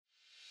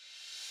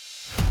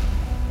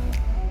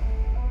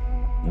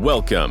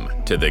Welcome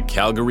to the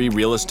Calgary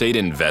Real Estate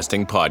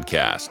Investing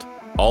Podcast,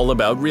 all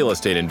about real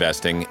estate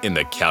investing in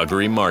the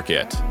Calgary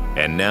market.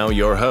 And now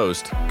your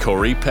host,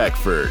 Corey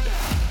Peckford.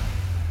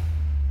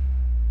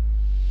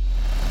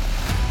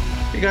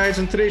 Hey guys,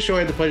 on today's show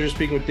I had the pleasure of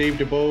speaking with Dave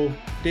Dubeau.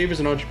 Dave is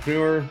an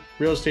entrepreneur,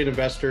 real estate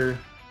investor,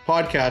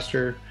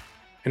 podcaster,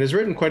 and has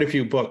written quite a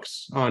few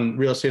books on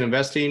real estate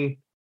investing.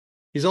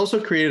 He's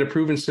also created a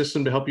proven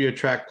system to help you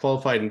attract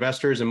qualified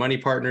investors and money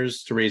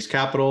partners to raise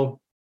capital.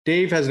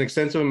 Dave has an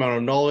extensive amount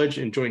of knowledge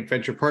in joint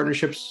venture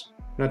partnerships.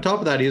 And on top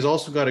of that, he's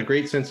also got a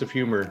great sense of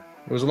humor.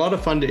 It was a lot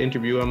of fun to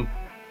interview him.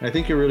 And I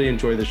think you'll really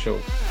enjoy the show.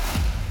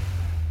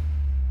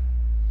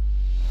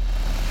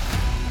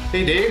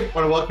 Hey, Dave, I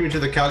want to welcome you to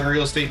the Calgary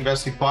Real Estate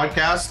Investing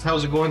Podcast.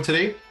 How's it going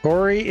today?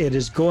 Corey, it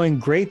is going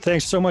great.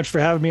 Thanks so much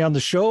for having me on the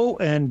show.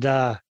 And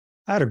I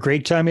had a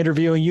great time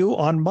interviewing you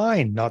on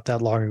mine not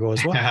that long ago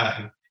as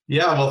well.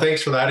 Yeah, well,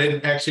 thanks for that.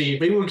 And actually,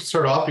 maybe we can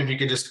start off if you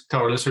could just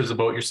tell our listeners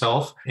about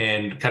yourself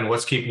and kind of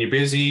what's keeping you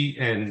busy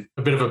and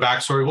a bit of a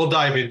backstory. We'll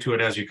dive into it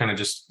as you kind of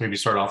just maybe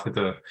start off with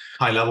the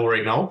high level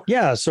right now.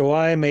 Yeah, so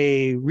I'm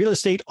a real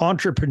estate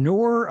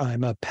entrepreneur.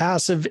 I'm a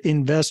passive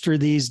investor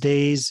these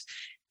days.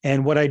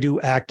 And what I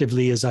do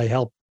actively is I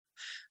help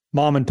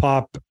mom and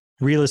pop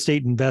real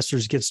estate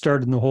investors get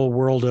started in the whole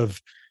world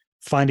of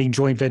finding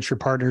joint venture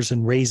partners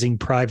and raising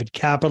private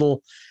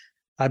capital.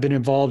 I've been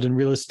involved in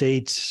real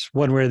estate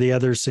one way or the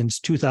other since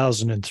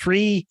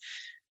 2003,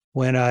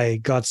 when I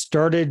got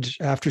started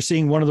after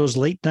seeing one of those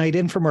late night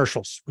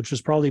infomercials, which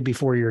was probably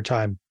before your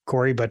time,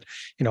 Corey. But,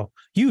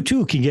 you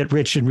too can get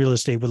rich in real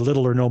estate with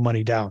little or no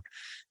money down.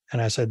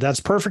 And I said, that's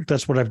perfect.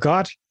 That's what I've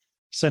got.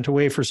 Sent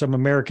away for some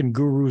American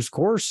Gurus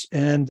course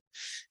and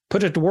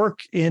put it to work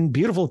in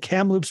beautiful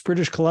Kamloops,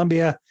 British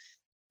Columbia,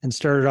 and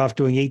started off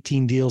doing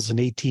 18 deals in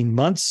 18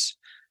 months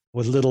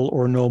with little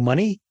or no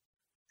money.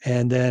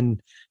 And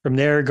then from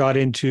there, got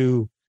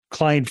into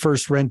client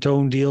first rent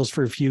own deals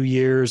for a few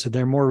years. And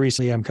then more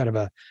recently, I'm kind of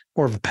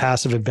more of a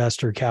passive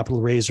investor, capital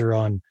raiser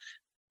on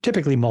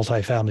typically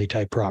multifamily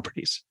type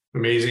properties.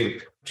 Amazing.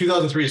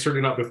 2003 is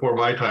certainly not before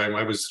my time.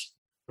 I was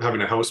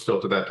having a house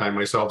built at that time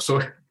myself.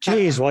 So,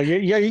 geez, well,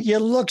 you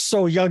look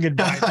so young and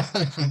bright.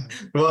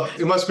 Well,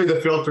 it must be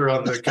the filter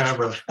on the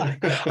camera.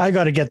 I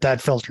got to get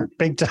that filter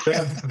big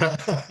time.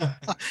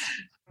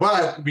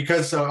 But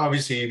because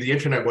obviously the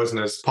internet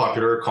wasn't as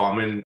popular or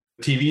common,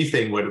 TV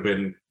thing would have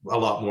been a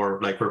lot more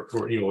like,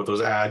 with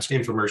those ads,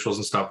 infomercials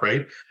and stuff,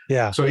 right?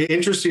 Yeah. So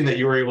interesting that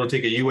you were able to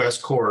take a US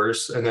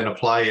course and then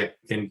apply it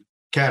in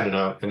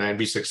Canada and then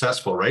be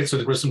successful, right? So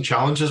there were some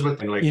challenges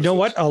with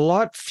what? A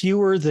lot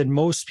fewer than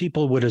most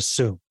people would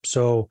assume.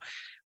 So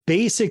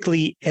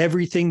basically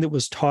everything that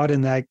was taught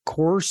in that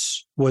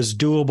course was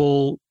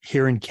doable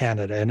here in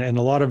Canada. And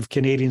a lot of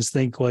Canadians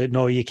think, well,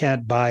 no, you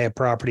can't buy a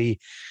property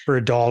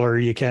for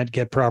 $1. You can't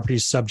get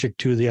properties subject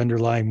to the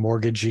underlying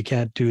mortgage. You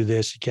can't do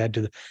this. You can't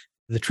do that.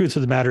 The truth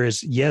of the matter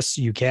is, yes,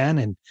 you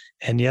can.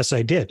 And yes,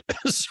 I did.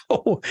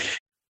 So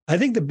I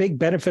think the big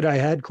benefit I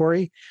had,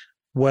 Corey,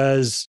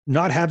 was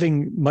not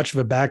having much of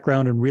a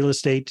background in real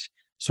estate.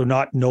 So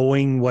not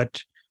knowing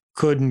what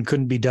could and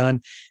couldn't be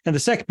done. And the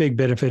second big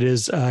benefit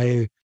is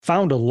I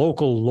found a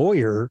local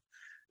lawyer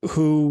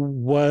who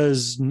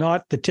was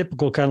not the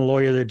typical kind of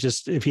lawyer that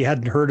just, if he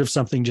hadn't heard of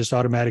something, just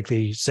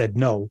automatically said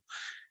no.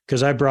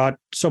 Because I brought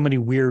so many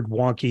weird,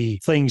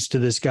 wonky things to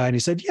this guy. And he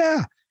said,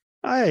 yeah,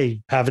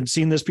 I haven't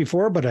seen this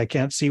before, but I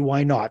can't see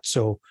why not.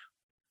 So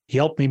he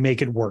helped me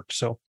make it work.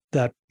 So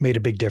that made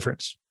a big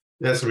difference.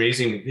 That's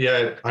amazing.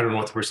 Yeah, I don't know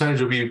what the percentage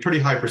would be. A pretty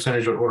high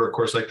percentage would order a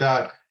course like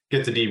that,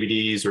 get the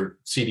DVDs or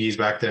CDs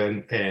back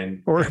then,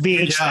 or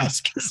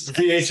VHS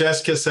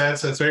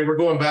cassettes. That's right. We're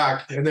going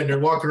back, and then they're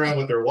walking around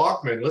with their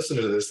Walkman, listen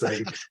to this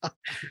thing.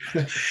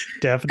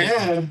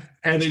 Definitely.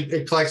 And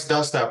it collects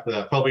dust after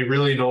that. Probably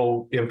really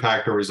no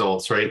impact or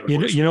results, right?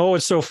 You know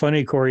what's so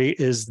funny, Corey,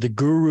 is the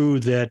guru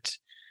that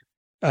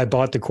I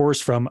bought the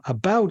course from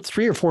about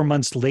 3 or 4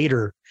 months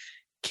later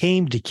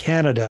came to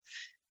Canada,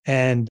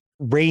 and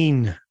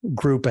Rain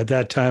Group at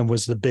that time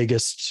was the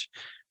biggest,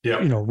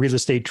 real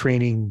estate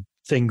training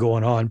thing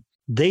going on.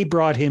 They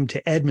brought him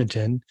to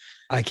Edmonton.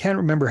 I can't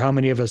remember how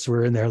many of us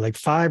were in there, like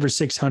 500 or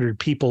 600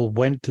 people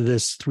went to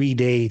this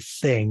 3-day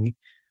thing.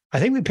 I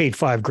think we paid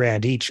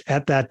 $5,000 each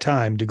at that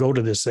time to go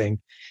to this thing.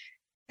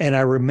 And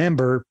I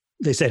remember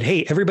they said,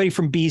 hey, everybody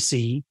from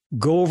BC,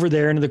 go over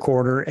there into the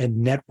corner and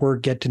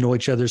network, get to know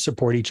each other,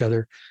 support each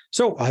other.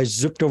 So I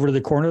zipped over to the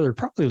corner. There were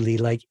probably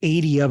like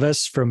 80 of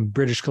us from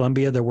British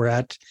Columbia that were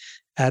at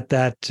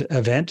that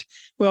event.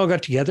 We all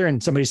got together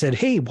and somebody said,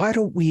 hey, why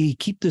don't we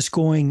keep this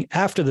going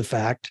after the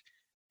fact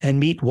and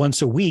meet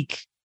once a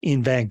week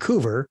in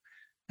Vancouver?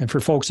 And for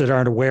folks that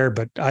aren't aware,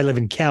 but I live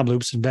in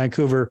Kamloops in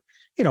Vancouver,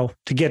 to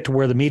get to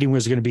where the meeting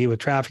was going to be with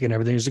traffic and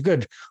everything is a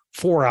good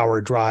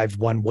 4-hour drive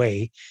one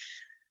way.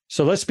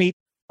 So let's meet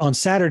on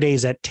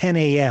Saturdays at 10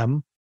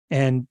 a.m.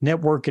 and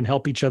network and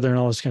help each other and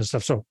all this kind of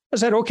stuff. So I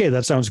said, okay,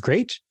 that sounds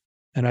great.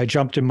 And I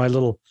jumped in my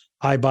little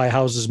I Buy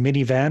Houses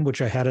minivan,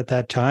 which I had at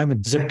that time,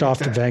 and zipped off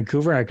to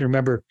Vancouver. I can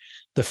remember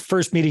the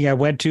first meeting I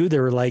went to,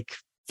 there were like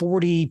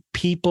 40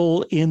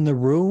 people in the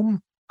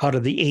room out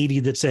of the 80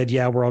 that said,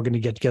 yeah, we're all going to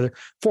get together.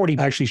 40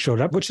 actually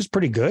showed up, which is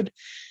pretty good.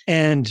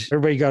 And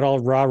everybody got all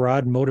rah-rah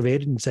and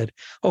motivated and said,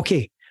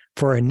 okay,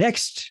 for our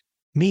next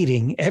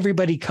meeting,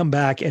 everybody come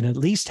back and at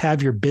least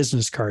have your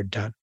business card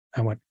done.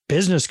 I went,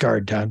 business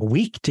card done? A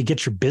week to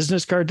get your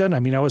business card done? I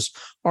mean, I was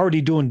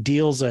already doing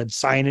deals at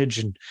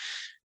signage and,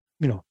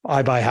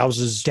 I buy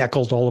houses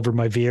deckled all over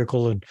my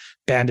vehicle and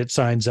bandit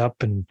signs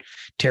up and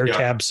tear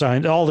tab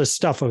signs, all this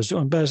stuff I was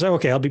doing. But I said,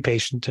 okay, I'll be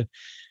patient.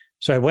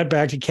 So I went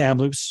back to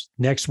Kamloops.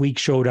 Next week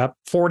showed up.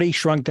 40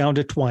 shrunk down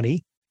to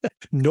 20.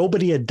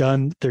 Nobody had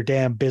done their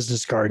damn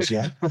business cards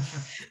yet.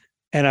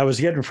 And I was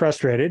getting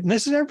frustrated. And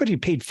this is everybody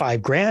paid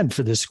 $5,000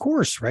 for this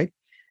course, right?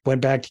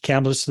 Went back to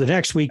Kamloops. The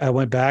next week I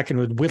went back and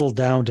would whittle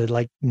down to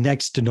like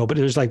next to nobody.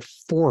 There's like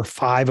 4 or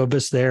 5 of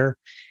us there.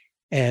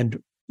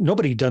 And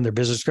nobody had done their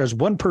business cards.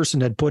 One person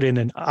had put in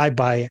an I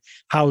buy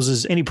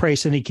houses, any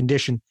price, any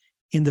condition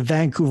in the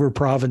Vancouver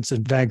province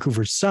and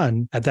Vancouver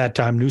Sun. At that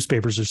time,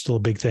 newspapers are still a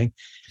big thing.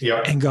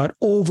 Yeah. And got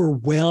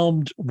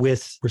overwhelmed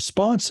with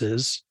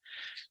responses,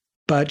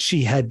 but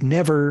she had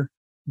never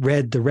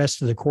read the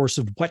rest of the course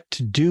of what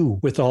to do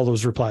with all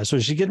those replies. So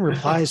she's getting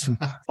replies from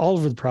all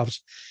over the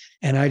province.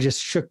 And I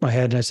just shook my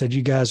head and I said,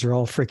 you guys are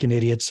all freaking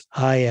idiots.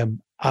 I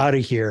am out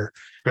of here.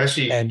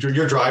 Especially, and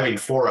you're driving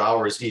 4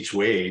 hours each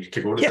way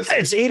to go to this.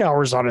 It's 8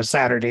 hours on a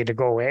Saturday to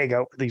go hang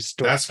out with these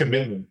stores. That's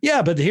commitment.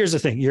 Yeah, but here's the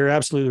thing. You're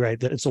absolutely right.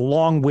 That it's a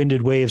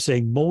long-winded way of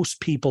saying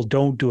most people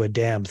don't do a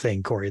damn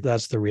thing, Corey.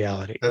 That's the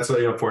reality. That's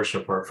the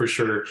unfortunate part, for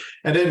sure.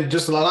 And then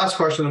just the last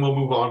question, and we'll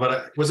move on.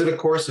 But was it a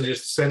course that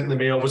just sent in the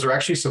mail? Was there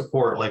actually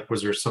support? Like,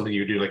 was there something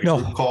you do, like a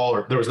group call,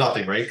 or there was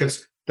nothing, right?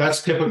 Because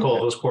that's typical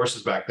of those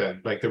courses back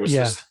then. Like, there was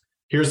just,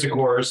 here's the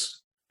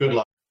course, good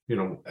luck.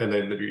 And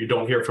then you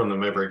don't hear from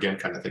them ever again,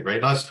 kind of thing, right?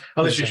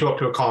 Unless you show up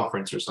to a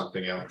conference or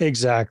something. Yeah.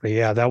 Exactly.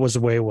 Yeah. That was the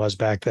way it was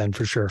back then,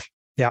 for sure.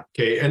 Yeah.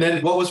 Okay. And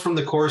then what was from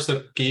the course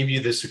that gave you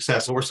the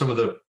success? What were some of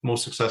the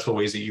most successful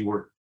ways that you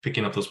were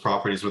picking up those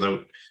properties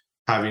without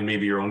having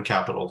maybe your own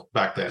capital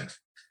back then?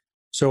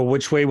 So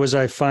which way was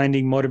I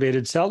finding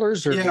motivated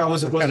sellers? Or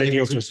was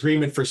it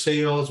agreement for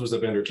sales? Was it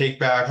vendor take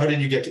back? How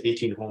did you get to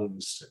 18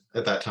 homes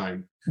at that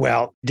time?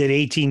 Well, did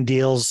 18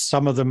 deals.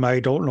 Some of them, I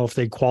don't know if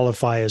they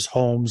qualify as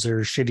homes. They're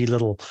shitty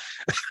little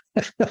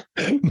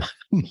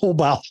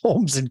mobile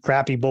homes and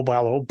crappy mobile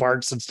home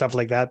parks and stuff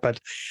like that. But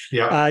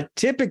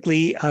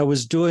typically I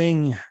was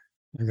doing,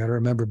 I got to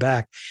remember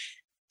back,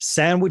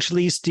 sandwich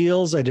lease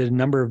deals. I did a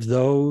number of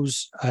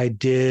those. I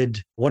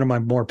did, one of my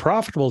more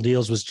profitable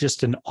deals was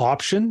just an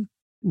option,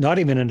 not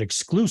even an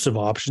exclusive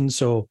option.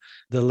 So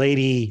the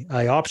lady,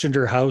 I optioned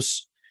her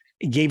house,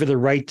 gave her the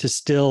right to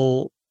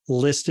still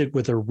list it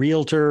with a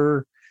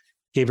realtor,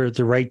 gave her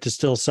the right to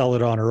still sell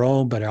it on her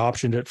own, but I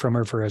optioned it from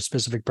her for a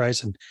specific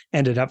price and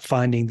ended up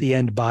finding the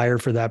end buyer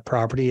for that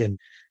property. And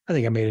I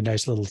think I made a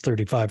nice little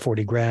 35,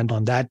 40 grand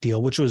on that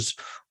deal, which was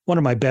one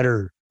of my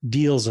better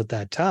deals at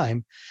that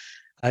time.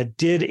 I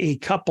did a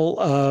couple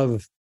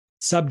of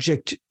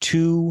subject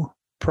to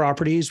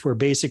properties where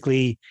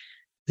basically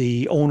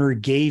the owner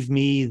gave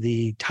me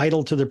the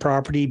title to the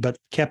property, but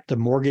kept the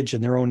mortgage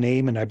in their own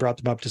name. And I brought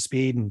them up to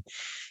speed and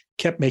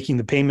kept making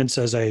the payments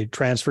as I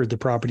transferred the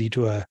property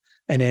to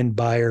an end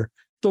buyer.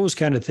 Those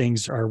kind of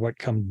things are what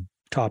come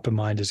top of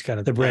mind as kind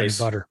of the bread and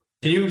butter.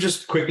 Can you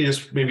just quickly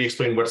maybe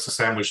explain what's the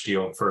sandwich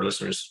deal for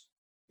listeners?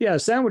 Yeah,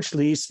 sandwich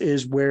lease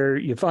is where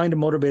you find a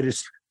motivated.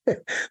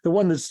 The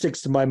one that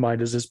sticks to my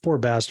mind is this poor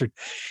bastard.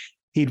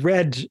 He'd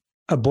read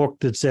a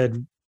book that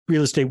said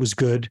real estate was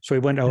good. So he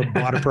went out and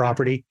bought a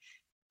property.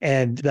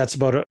 And that's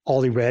about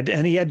all he read.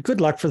 And he had good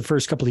luck for the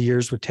first couple of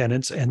years with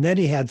tenants. And then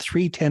he had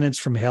 3 tenants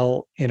from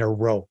hell in a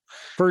row.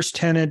 First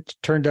tenant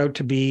turned out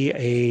to be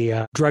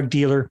a drug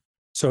dealer.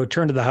 So it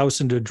turned the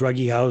house into a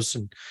druggy house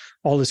and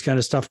all this kind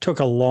of stuff. Took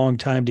a long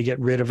time to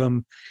get rid of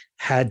him.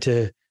 Had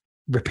to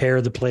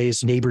repair the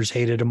place. Neighbors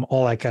hated him,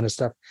 all that kind of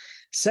stuff.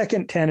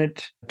 Second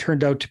tenant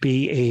turned out to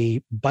be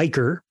a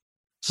biker.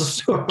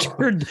 So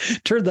turned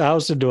the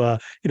house into a,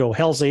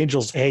 Hell's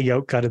Angels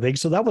hangout kind of thing.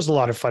 So that was a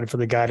lot of fun for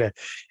the guy to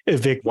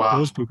evict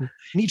those people.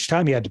 And each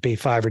time he had to pay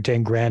 $5 or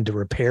 $10,000 to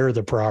repair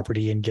the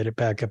property and get it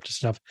back up to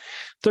snuff.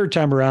 Third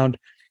time around,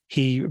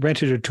 he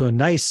rented it to a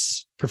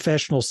nice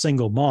professional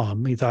single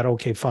mom. He thought,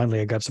 okay, finally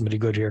I got somebody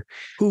good here,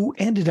 who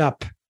ended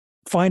up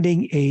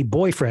finding a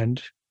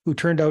boyfriend who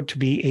turned out to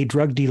be a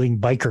drug dealing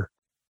biker.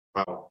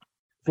 Wow.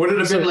 Would it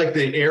have been like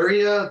the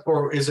area,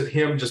 or is it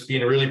him just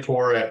being really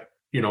poor at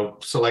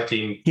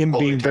selecting? Him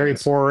being very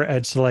poor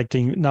at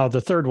selecting. Now, the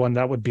third one,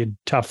 that would be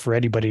tough for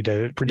anybody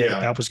to predict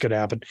that was going to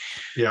happen.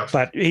 Yeah.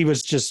 But he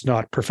was just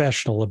not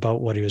professional about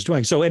what he was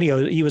doing. So anyhow,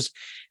 he was,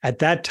 at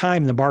that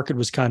time, the market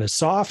was kind of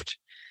soft.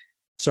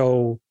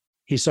 So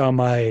he saw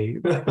my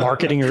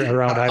marketing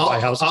around I buy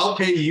houses. I'll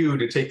pay you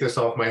to take this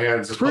off my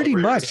hands. Pretty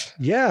much.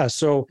 Yeah.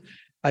 So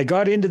I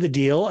got into the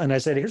deal and I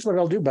said, here's what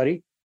I'll do,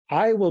 buddy.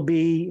 I will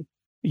be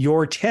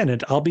your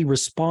tenant. I'll be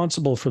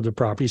responsible for the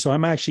property. So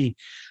I'm not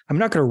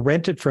going to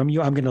rent it from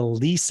you. I'm going to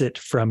lease it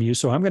from you.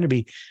 So I'm going to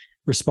be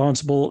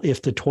responsible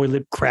if the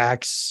toilet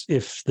cracks,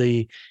 if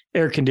the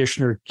air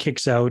conditioner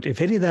kicks out,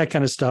 if any of that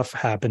kind of stuff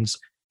happens,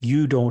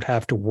 you don't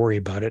have to worry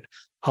about it.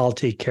 I'll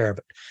take care of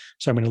it.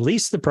 So I'm going to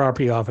lease the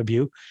property off of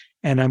you,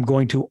 and I'm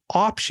going to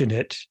option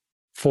it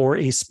for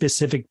a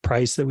specific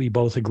price that we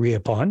both agree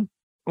upon.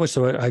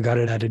 So I got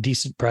it at a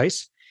decent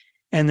price.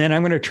 And then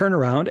I'm going to turn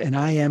around and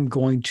I am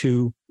going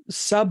to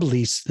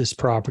sublease this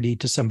property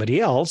to somebody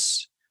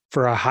else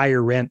for a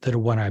higher rent than the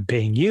one I'm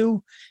paying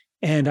you.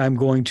 And I'm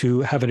going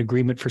to have an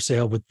agreement for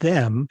sale with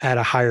them at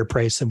a higher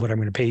price than what I'm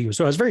going to pay you.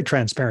 So I was very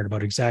transparent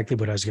about exactly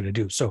what I was going to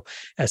do. So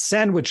a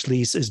sandwich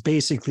lease is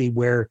basically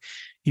where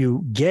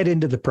you get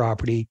into the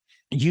property.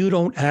 You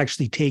don't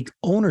actually take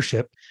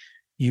ownership.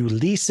 You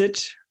lease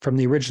it from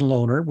the original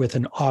owner with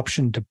an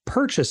option to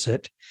purchase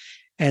it.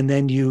 And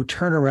then you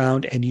turn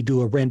around and you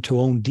do a rent to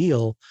own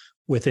deal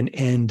with an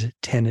end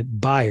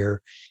tenant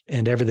buyer,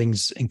 and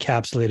everything's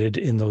encapsulated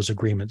in those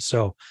agreements.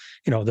 So,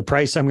 the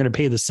price I'm going to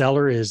pay the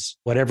seller is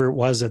whatever it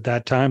was at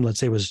that time. Let's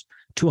say it was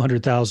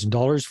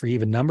 $200,000 for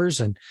even numbers.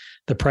 And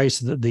the price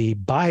that the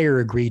buyer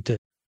agreed to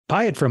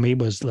buy it from me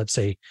was, let's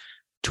say,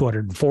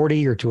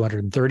 240 or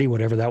 230,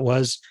 whatever that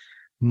was.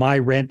 My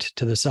rent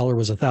to the seller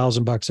was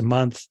 $1,000 a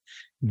month.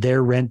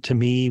 Their rent to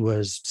me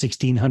was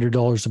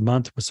 $1,600 a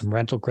month with some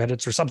rental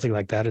credits or something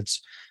like that.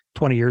 It's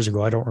 20 years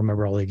ago. I don't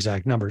remember all the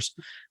exact numbers,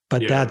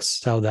 but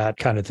that's how that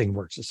kind of thing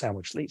works, a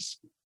sandwich lease.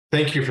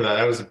 Thank you for that.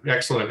 That was an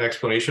excellent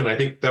explanation. I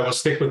think that will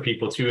stick with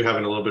people too,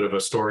 having a little bit of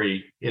a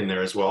story in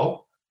there as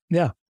well.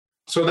 Yeah.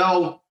 So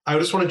now I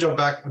just want to jump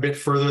back a bit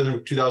further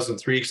than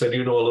 2003, because I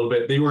do know a little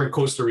bit. They were in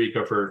Costa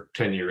Rica for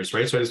 10 years,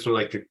 right? So I just would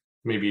like to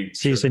maybe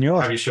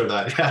have you show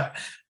that. Yeah.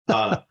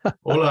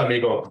 Hola,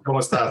 amigo.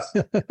 ¿Cómo estás?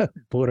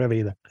 Pura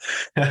vida.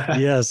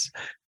 Yes.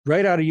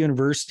 Right out of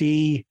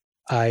university,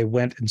 I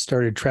went and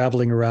started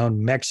traveling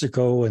around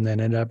Mexico and then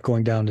ended up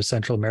going down to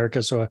Central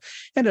America. So I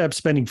ended up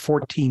spending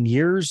 14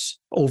 years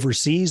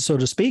overseas, so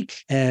to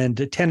speak.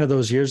 And 10 of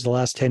those years, the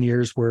last 10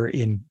 years, were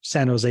in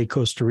San Jose,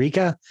 Costa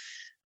Rica.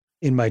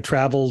 In my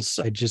travels,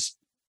 I just,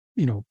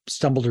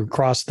 stumbled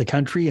across the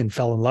country and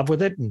fell in love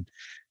with it, and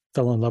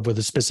fell in love with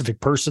a specific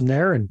person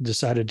there, and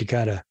decided to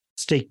kind of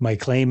stake my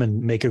claim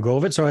and make a go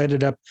of it. So I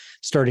ended up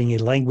starting a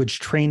language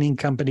training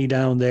company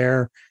down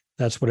there.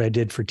 That's what I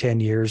did for 10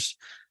 years.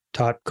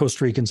 Taught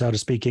Costa Ricans how to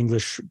speak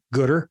English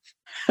gooder,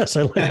 as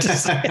I like to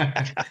say.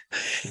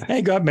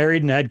 I got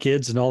married and had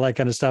kids and all that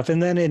kind of stuff.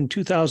 And then in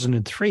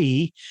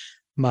 2003,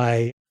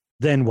 my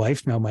then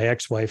wife, now my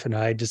ex-wife, and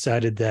I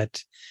decided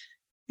that,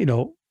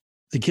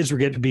 the kids were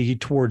getting to be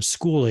towards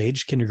school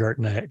age,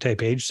 kindergarten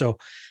type age. So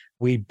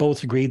we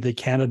both agreed that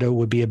Canada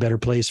would be a better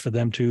place for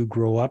them to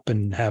grow up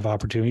and have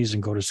opportunities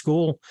and go to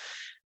school.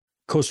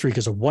 Costa Rica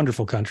is a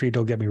wonderful country,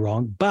 don't get me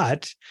wrong,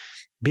 but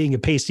being a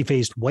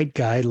pasty-faced white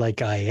guy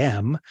like I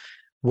am,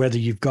 whether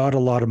you've got a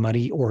lot of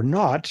money or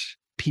not,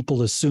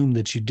 people assume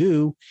that you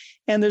do.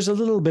 And there's a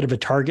little bit of a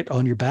target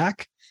on your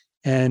back.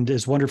 And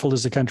as wonderful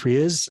as the country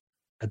is,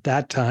 at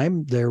that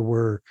time, there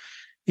were,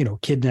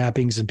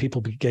 kidnappings and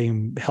people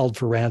became held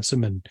for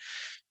ransom, and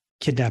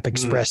Kidnap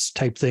Express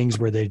type things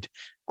where they'd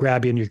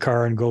grab you in your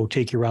car and go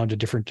take you around to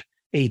different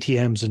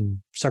ATMs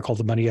and suck all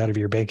the money out of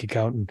your bank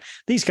account and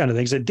these kind of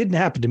things. It didn't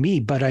happen to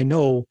me, but I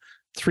know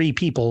 3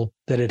 people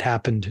that it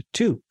happened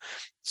to.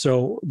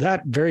 So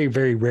that very,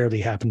 very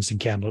rarely happens in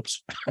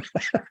Kamloops.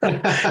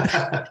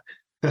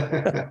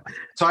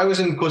 So I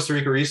was in Costa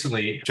Rica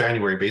recently,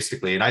 January,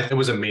 basically, and it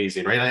was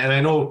amazing, right? And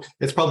I know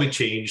it's probably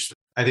changed.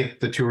 I think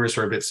the tourists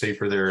are a bit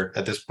safer there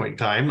at this point in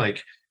time.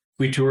 Like,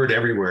 we toured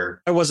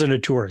everywhere. I wasn't a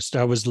tourist.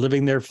 I was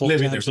living there full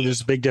time. So there's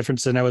a big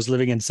difference. And I was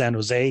living in San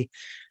Jose.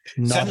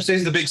 San Jose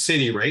is the big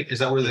city, right? Is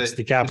that where it's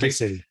the capital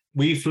city?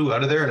 We flew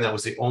out of there, and that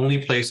was the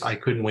only place I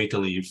couldn't wait to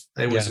leave.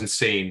 It was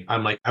insane.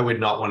 I'm like, I would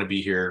not want to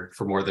be here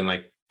for more than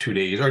like 2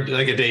 days or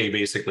like a day,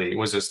 basically. It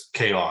was just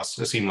chaos.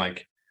 It seemed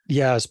like.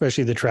 Yeah,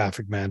 especially the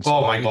traffic, man.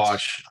 So my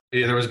gosh.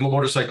 Yeah, there was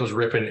motorcycles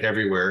ripping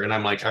everywhere. And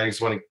I'm like, I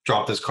just want to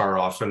drop this car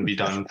off and be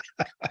done.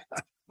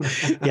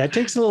 Yeah, it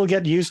takes a little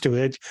getting used to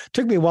it. It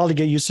took me a while to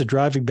get used to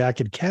driving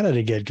back in Canada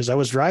again, because I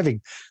was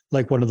driving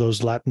like one of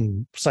those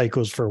Latin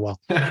psychos for a while.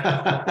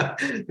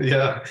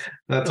 Yeah,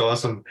 that's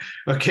awesome.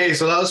 Okay,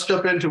 so now let's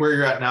jump into where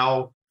you're at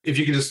now. If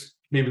you could just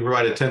maybe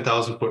provide a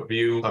 10,000 foot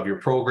view of your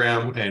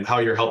program and how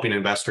you're helping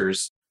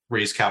investors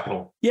raise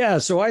capital. Yeah,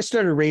 so I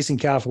started raising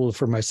capital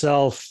for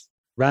myself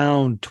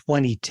around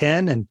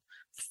 2010 and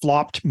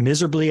flopped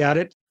miserably at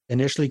it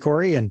initially,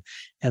 Corey. And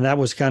that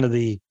was kind of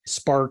the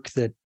spark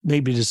that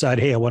made me decide,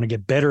 hey, I want to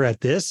get better at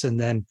this. And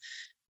then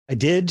I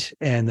did.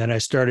 And then I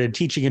started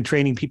teaching and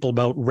training people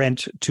about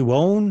rent to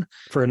own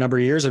for a number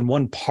of years. And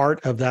one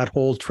part of that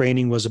whole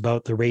training was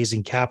about the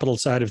raising capital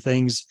side of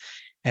things.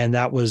 And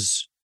that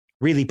was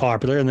really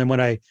popular. And then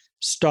when I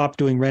stopped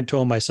doing rent to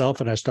own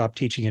myself and I stopped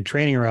teaching and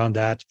training around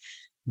that,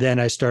 then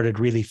I started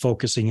really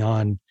focusing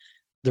on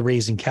the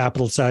raising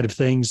capital side of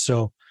things.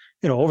 So,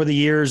 over the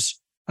years,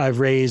 I've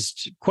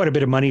raised quite a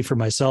bit of money for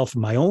myself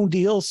and my own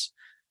deals,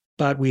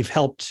 but we've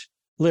helped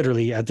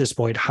literally at this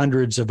point,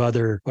 hundreds of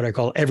other, what I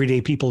call everyday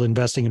people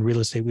investing in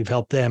real estate. We've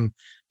helped them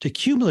to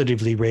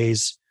cumulatively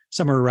raise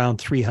somewhere around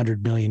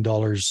 $300 million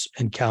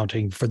and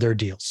counting for their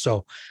deals.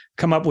 So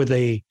come up with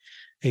a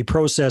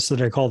process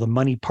that I call the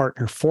money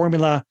partner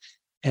formula.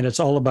 And it's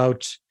all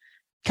about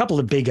a couple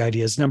of big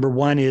ideas. Number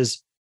one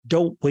is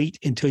don't wait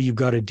until you've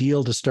got a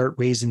deal to start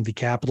raising the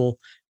capital.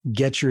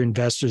 Get your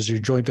investors, your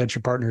joint venture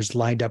partners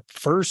lined up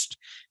first,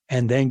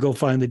 and then go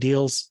find the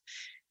deals.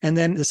 And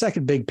then the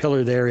second big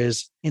pillar there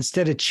is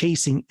instead of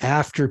chasing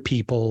after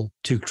people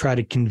to try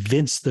to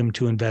convince them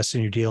to invest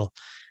in your deal,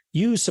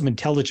 use some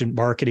intelligent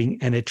marketing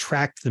and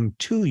attract them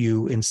to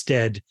you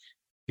instead,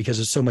 because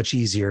it's so much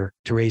easier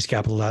to raise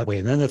capital that way.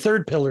 And then the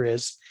third pillar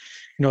is,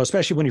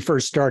 especially when you're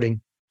first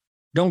starting,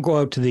 don't go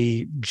out to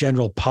the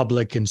general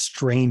public and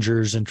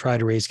strangers and try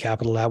to raise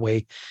capital that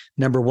way.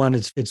 Number one,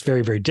 it's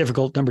very, very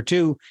difficult. Number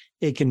two,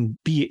 it can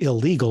be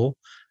illegal.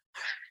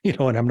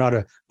 And I'm not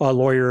a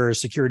lawyer or a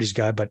securities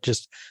guy, but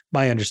just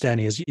my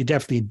understanding is you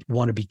definitely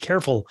want to be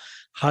careful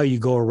how you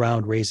go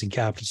around raising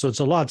capital. So it's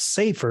a lot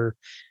safer,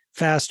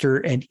 faster,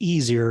 and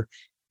easier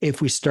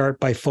if we start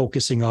by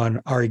focusing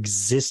on our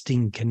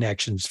existing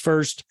connections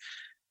first,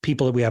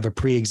 people that we have a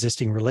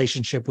pre-existing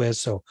relationship with.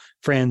 So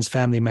friends,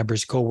 family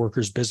members,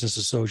 coworkers, business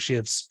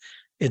associates,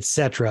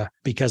 etc.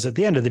 Because at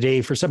the end of the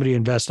day, for somebody to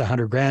invest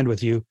 $100,000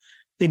 with you,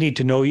 they need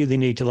to know you, they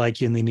need to like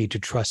you, and they need to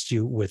trust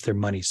you with their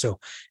money. So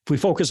if we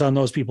focus on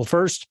those people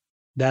first,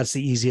 that's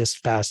the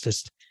easiest,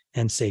 fastest,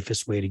 and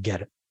safest way to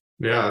get it.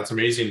 Yeah, that's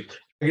amazing.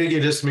 I'm going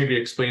to just maybe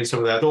explain some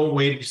of that. Don't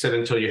wait, you said,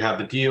 until you have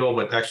the deal,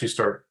 but actually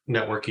start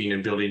networking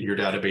and building your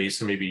database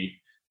and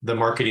maybe the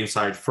marketing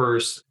side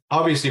first.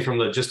 Obviously, from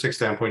a logistics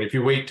standpoint, if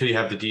you wait till you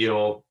have the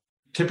deal,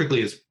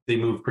 typically they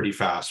move pretty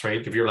fast,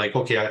 right? If you're like,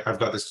 okay, I've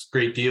got this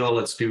great deal,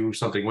 let's do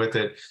something with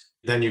it.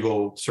 Then you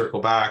go circle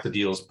back, the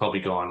deal's probably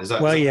gone. Is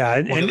that well? Yeah,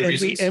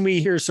 and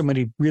we hear so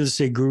many real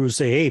estate gurus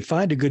say, "Hey,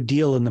 find a good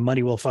deal, and the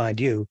money will find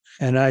you."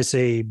 And I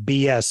say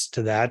BS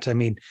to that. I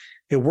mean,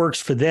 it works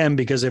for them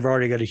because they've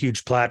already got a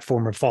huge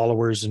platform of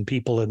followers and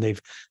people, and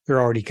they're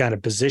already kind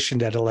of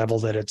positioned at a level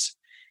that it's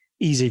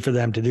easy for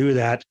them to do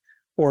that.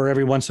 Or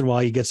every once in a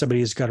while, you get somebody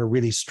who's got a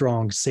really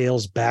strong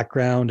sales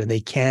background and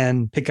they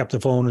can pick up the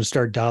phone and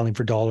start dialing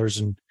for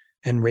dollars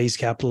and raise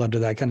capital under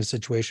that kind of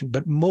situation.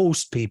 But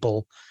most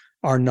people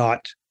are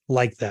not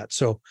like that.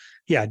 So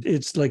yeah,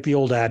 it's like the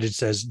old adage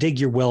says, dig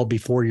your well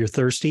before you're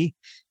thirsty.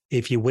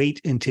 If you wait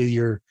until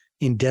you're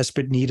in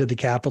desperate need of the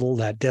capital,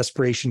 that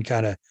desperation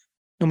kind of,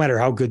 no matter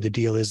how good the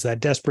deal is, that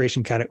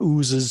desperation kind of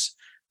oozes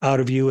out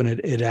of you and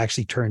it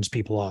actually turns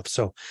people off.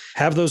 So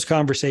have those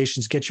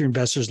conversations, get your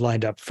investors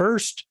lined up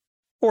first,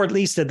 or at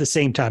least at the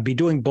same time, be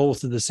doing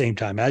both at the same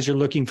time. As you're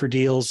looking for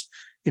deals,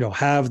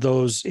 have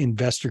those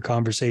investor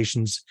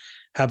conversations,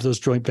 have those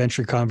joint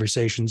venture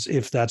conversations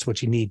if that's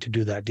what you need to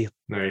do that deal.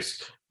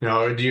 Nice.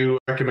 Now, do you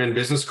recommend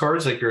business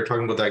cards like you were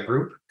talking about that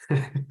group?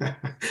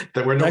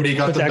 that where nobody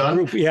got them done?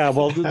 Group, yeah,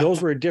 well,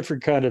 those were a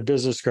different kind of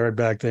business card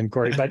back then,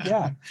 Corey. But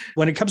yeah,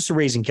 when it comes to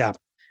raising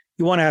capital,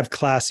 you want to have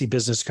classy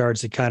business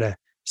cards that kind of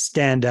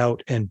stand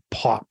out and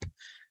pop.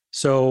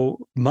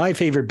 So my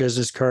favorite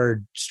business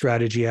card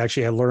strategy,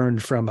 actually, I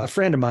learned from a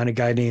friend of mine, a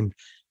guy named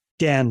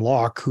Dan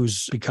Locke,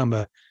 who's become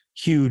a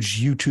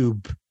huge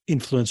YouTube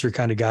influencer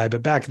kind of guy.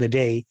 But back in the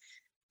day,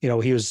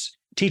 he was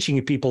teaching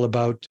people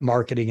about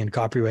marketing and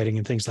copywriting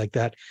and things like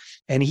that.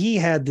 And he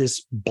had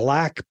this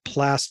black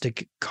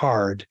plastic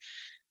card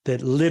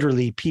that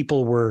literally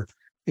people were,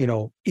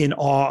 in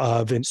awe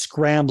of and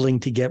scrambling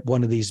to get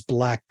one of these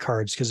black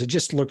cards because it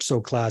just looked so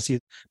classy,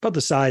 about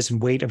the size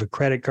and weight of a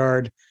credit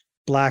card,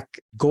 black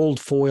gold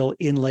foil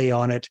inlay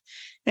on it,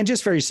 and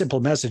just very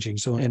simple messaging.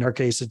 So in our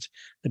case, it's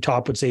the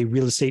top would say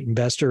real estate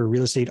investor or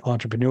real estate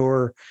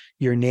entrepreneur,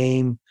 your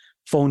name,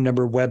 phone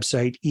number,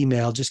 website,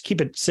 email. Just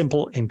keep it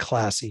simple and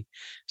classy.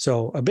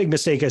 So a big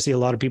mistake I see a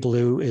lot of people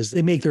do is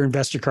they make their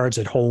investor cards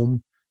at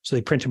home. So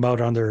they print them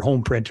out on their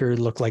home printer,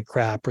 look like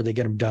crap, or they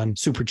get them done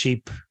super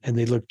cheap and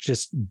they look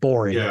just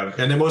boring. Yeah.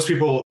 And then most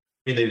people,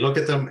 they look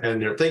at them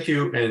and they're thank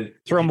you and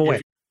throw them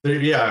away.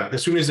 Yeah,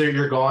 as soon as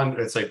you're gone,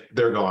 it's like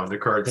they're gone. The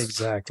card's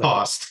exactly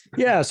tossed.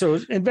 Yeah, so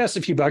invest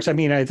a few bucks. I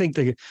mean, I think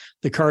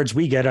the cards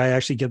we get, I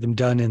actually get them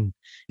done in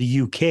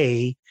the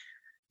UK,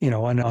 and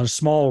on a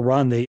small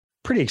run, they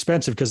pretty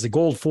expensive because the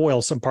gold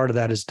foil, some part of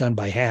that is done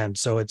by hand.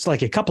 So it's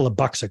like a couple of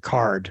bucks a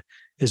card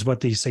is what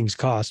these things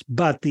cost.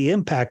 But the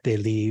impact they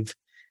leave,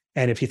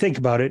 and if you think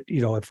about it,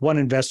 if one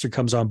investor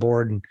comes on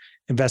board and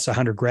invests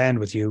 $100,000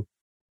 with you,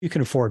 you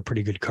can afford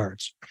pretty good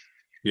cards.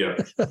 Yeah,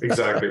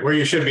 exactly. Or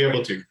you should be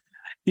able to.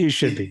 You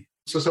should be.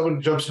 So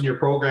someone jumps in your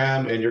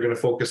program and you're going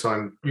to focus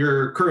on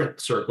your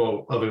current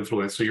circle of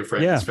influence. So your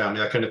friends,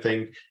 family, that kind of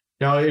thing.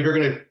 Now, if you're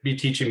going to be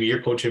teaching me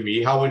or coaching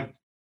me, how would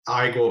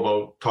I go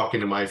about talking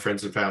to my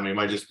friends and family? Am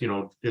I just,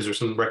 is there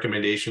some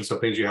recommendations,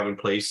 some things you have in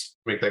place to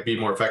make that be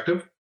more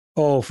effective?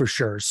 Oh, for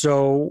sure.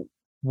 So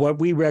what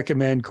we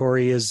recommend,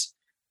 Corey, is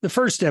the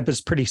first step is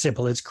pretty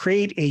simple. It's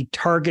create a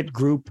target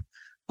group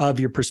of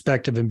your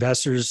prospective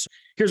investors.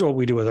 Here's what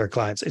we do with our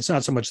clients. It's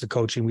not so much the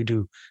coaching. We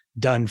do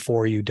done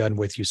for you, done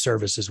with you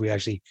services. We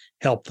actually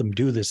help them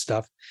do this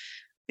stuff.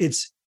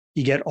 It's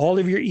You get all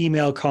of your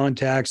email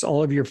contacts,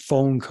 all of your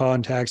phone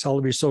contacts, all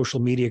of your social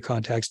media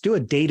contacts, do a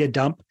data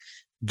dump,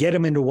 get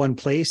them into one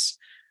place,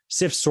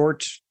 sift,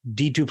 sort,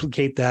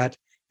 deduplicate that,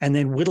 and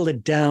then whittle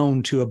it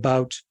down to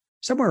about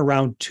somewhere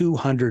around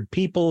 200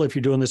 people. If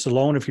you're doing this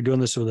alone, if you're doing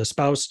this with a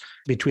spouse,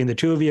 between the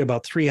two of you,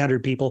 about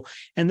 300 people.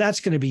 And that's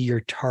going to be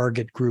your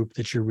target group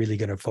that you're really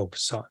going to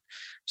focus on.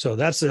 So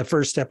that's the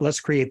first step. Let's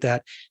create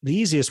that. The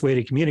easiest way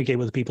to communicate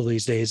with people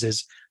these days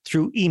is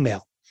through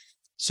email.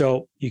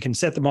 So you can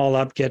set them all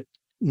up, get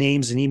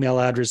names and email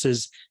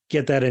addresses,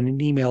 get that in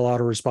an email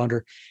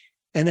autoresponder.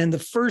 And then the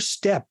first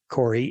step,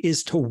 Corey,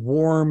 is to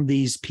warm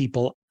these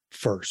people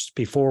first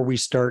before we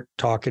start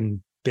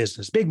talking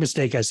business. Big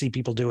mistake I see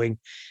people doing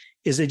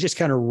is they just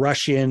kind of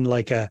rush in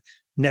like a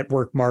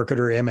network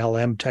marketer,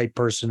 MLM type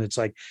person. It's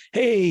like,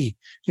 hey,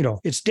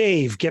 it's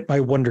Dave, get my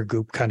Wonder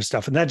Goop kind of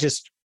stuff. And that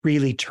just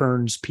really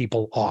turns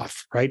people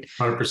off, right?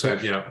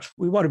 100%, yeah.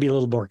 We want to be a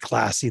little more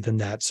classy than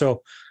that.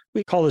 So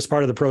we call this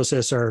part of the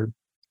process our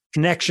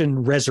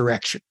connection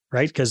resurrection,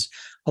 right? Because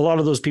a lot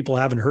of those people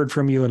haven't heard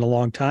from you in a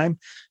long time.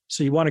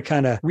 So you want to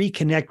kind of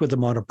reconnect with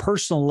them on a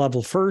personal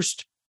level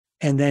first,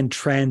 and then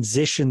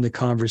transition the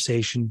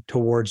conversation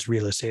towards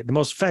real estate. The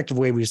most effective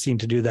way we've seen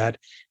to do that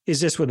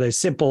is just with a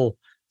simple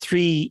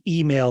 3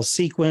 email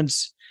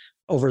sequence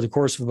over the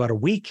course of about a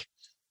week.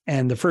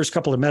 And the first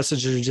couple of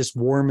messages are just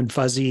warm and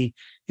fuzzy.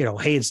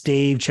 Hey, it's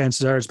Dave.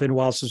 Chances are it's been a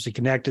while since we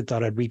connected.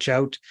 Thought I'd reach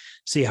out,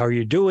 see how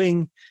you're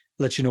doing,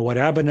 let you know what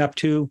I've been up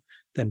to.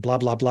 Then blah,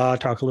 blah, blah.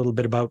 Talk a little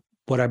bit about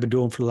what I've been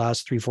doing for the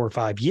last 3, 4,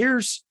 5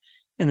 years.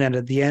 And then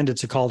at the end,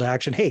 it's a call to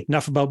action. Hey,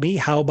 enough about me.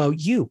 How about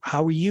you?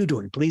 How are you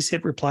doing? Please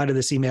hit reply to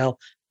this email.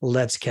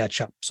 Let's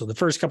catch up. So the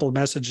first couple of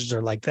messages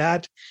are like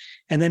that.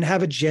 And then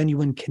have a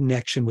genuine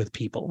connection with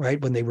people, right?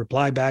 When they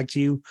reply back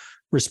to you,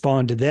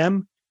 respond to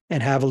them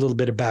and have a little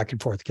bit of back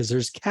and forth, because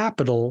there's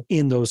capital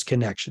in those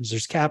connections.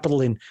 There's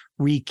capital in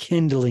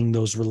rekindling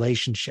those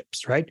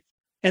relationships, right?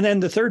 And then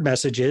the third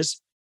message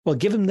is, well,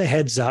 give them the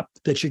heads up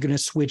that you're going to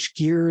switch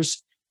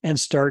gears and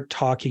start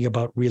talking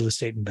about real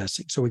estate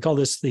investing. So we call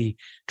this the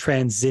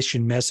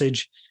transition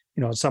message.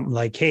 Something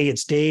like, hey,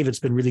 it's Dave.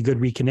 It's been really good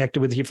reconnecting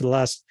with you for the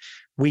last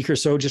week or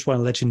so. Just want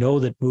to let you know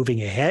that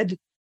moving ahead,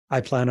 I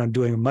plan on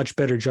doing a much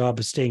better job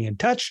of staying in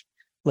touch,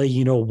 letting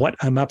you know what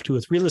I'm up to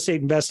with real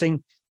estate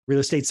investing. Real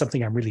estate's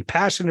something I'm really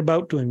passionate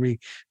about, doing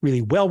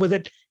really well with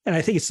it. And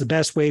I think it's the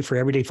best way for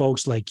everyday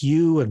folks like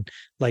you and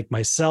like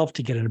myself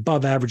to get an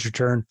above average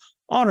return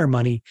on our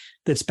money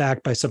that's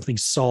backed by something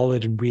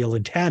solid and real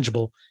and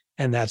tangible.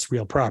 And that's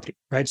real property,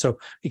 right? So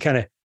you kind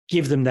of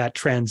give them that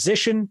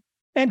transition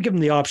and give them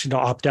the option to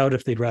opt out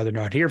if they'd rather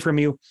not hear from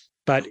you.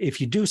 But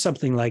if you do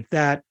something like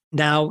that,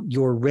 now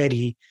you're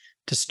ready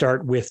to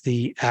start with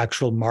the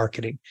actual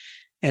marketing.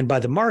 And by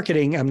the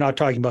marketing, I'm not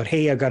talking about,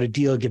 hey, I got a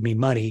deal, give me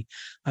money.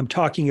 I'm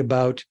talking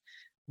about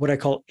what I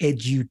call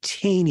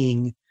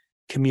edutaining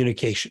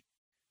communication.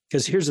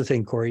 Because here's the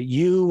thing, Corey,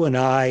 you and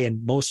I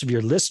and most of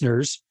your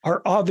listeners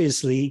are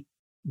obviously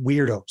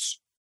weirdos.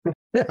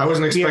 I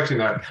wasn't expecting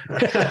that.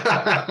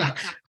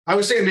 I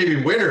was saying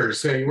maybe winners,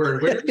 saying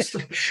we're winners.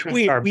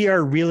 We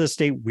are real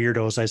estate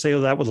weirdos. I say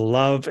that with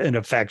love and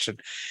affection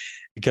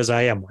because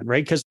I am one,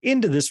 right? Because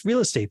into this real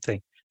estate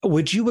thing,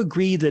 would you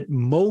agree that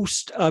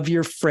most of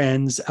your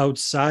friends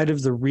outside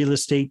of the real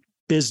estate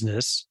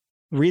business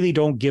really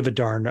don't give a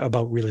darn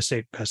about real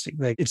estate investing?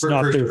 Like it's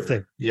not their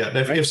thing. Yeah.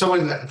 If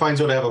someone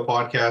finds out I have a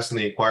podcast and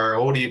they inquire,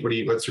 what's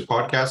your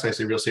podcast? And I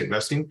say real estate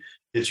investing.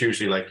 It's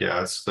usually like,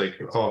 yeah, it's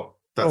like,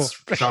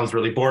 sounds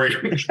really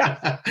boring.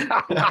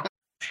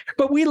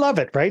 But we love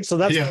it, right? So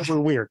that's why we're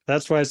weird.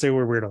 That's why I say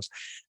we're weirdos.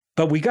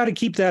 But we got to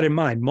keep that in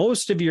mind.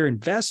 Most of your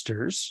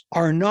investors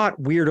are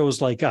not weirdos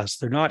like us.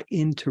 They're not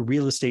into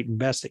real estate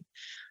investing.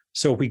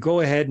 So if we go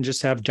ahead and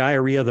just have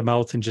diarrhea of the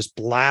mouth and just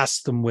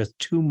blast them with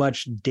too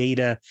much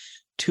data,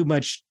 too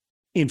much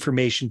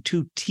information,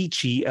 too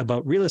teachy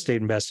about real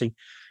estate investing,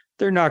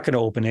 they're not going to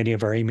open any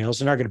of our emails.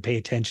 They're not going to pay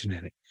attention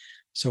to it.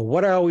 So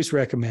what I always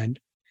recommend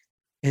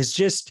is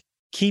just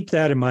keep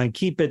that in mind.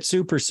 Keep it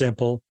super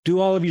simple. Do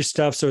all of your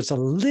stuff so it's a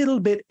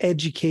little bit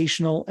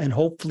educational and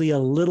hopefully a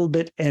little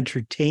bit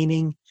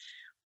entertaining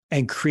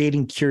and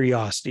creating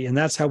curiosity. And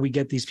that's how we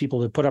get these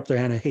people to put up their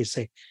hand and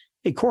say,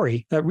 hey,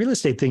 Corey, that real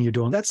estate thing you're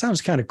doing, that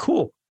sounds kind of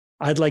cool.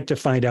 I'd like to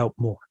find out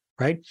more,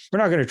 right? We're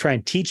not going to try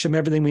and teach them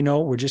everything we know.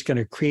 We're just going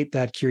to create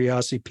that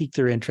curiosity, pique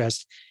their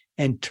interest,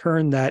 and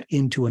turn that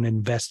into an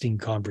investing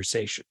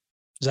conversation.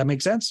 Does that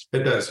make sense? It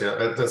does.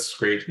 Yeah, that's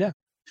great. Yeah.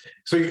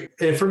 So,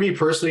 and for me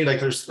personally,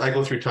 like I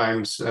go through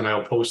times and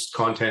I'll post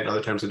content,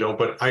 other times I don't,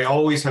 but I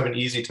always have an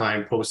easy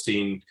time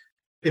posting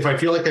if I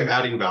feel like I'm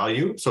adding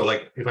value. So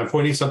like if I'm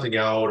pointing something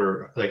out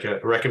or like a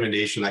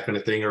recommendation, that kind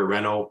of thing, or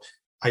reno,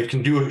 I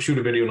can shoot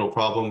a video, no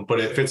problem. But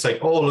if it's like,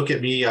 oh, look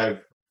at me,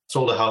 I've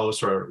sold a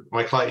house, or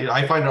my client,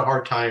 I find a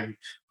hard time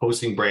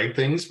posting brag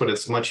things, but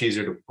it's much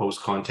easier to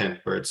post content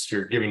where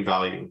you're giving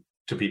value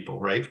to people,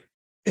 right?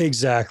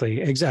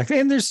 Exactly.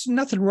 And there's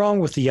nothing wrong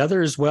with the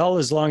other as well,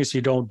 as long as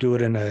you don't do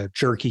it in a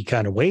jerky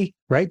kind of way,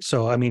 right?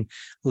 So, I mean,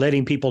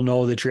 letting people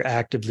know that you're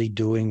actively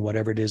doing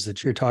whatever it is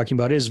that you're talking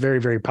about is very,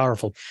 very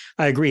powerful.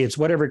 I agree. It's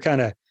whatever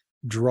kind of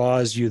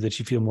draws you that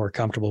you feel more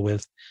comfortable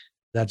with.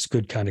 That's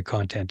good kind of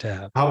content to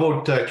have. How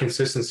about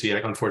consistency? I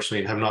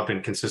unfortunately have not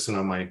been consistent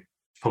on my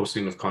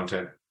posting of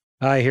content.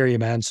 I hear you,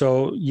 man.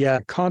 So yeah,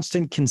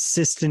 constant,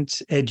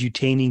 consistent,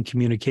 edutaining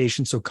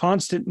communication. So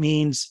constant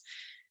means,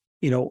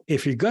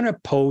 if you're going to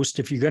post,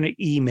 if you're going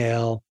to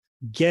email,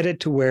 get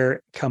it to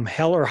where come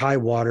hell or high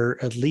water,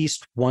 at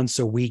least once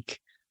a week,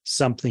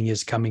 something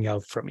is coming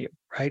out from you,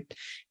 right?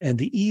 And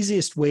the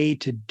easiest way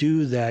to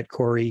do that,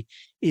 Corey,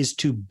 is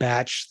to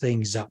batch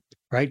things up,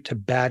 right? To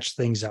batch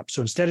things up.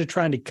 So instead of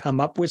trying to come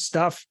up with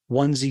stuff,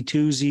 onesie,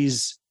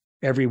 twosies,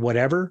 every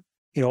whatever,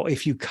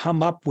 if you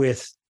come up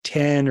with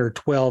 10 or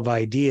 12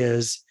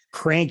 ideas,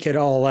 crank it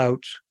all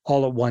out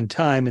all at one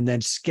time and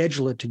then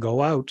schedule it to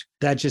go out,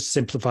 that just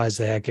simplifies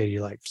the heck out of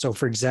your life. So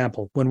for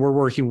example, when we're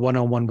working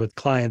one-on-one with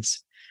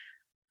clients,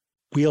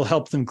 we'll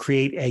help them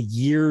create a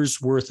year's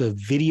worth of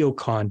video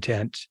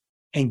content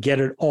and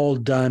get it all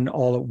done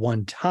all at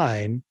one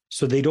time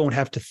so they don't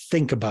have to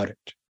think about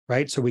it,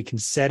 right? So we can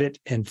set it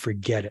and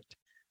forget it.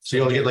 So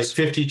you'll get like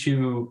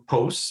 52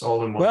 posts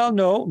all in one? Well,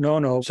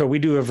 no. So we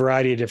do a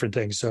variety of different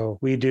things. So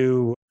we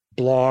do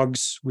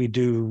blogs, we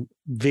do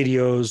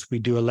videos, we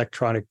do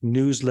electronic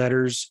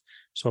newsletters.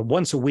 So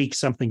once a week,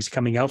 something's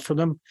coming out for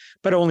them,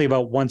 but only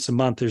about once a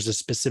month, there's a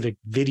specific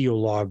video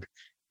log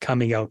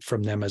coming out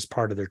from them as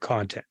part of their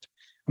content.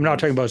 I'm not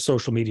talking about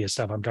social media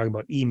stuff. I'm talking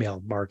about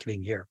email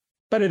marketing here,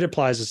 but it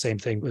applies the same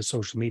thing with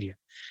social media.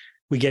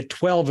 We get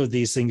 12 of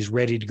these things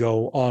ready to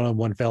go all in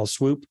one fell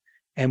swoop,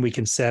 and we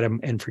can set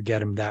them and forget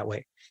them that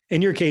way.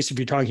 In your case, if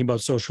you're talking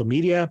about social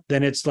media,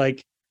 then it's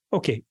like,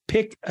 okay,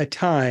 pick a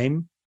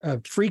time, a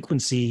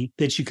frequency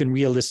that you can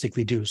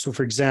realistically do. So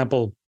for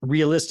example,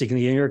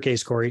 realistically, in your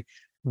case, Corey,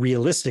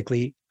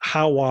 realistically,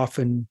 how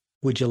often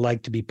would you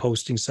like to be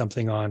posting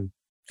something on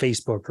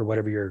Facebook or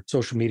whatever your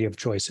social media of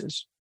choice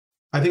is?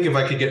 I think if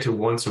I could get to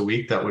once a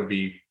week, that would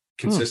be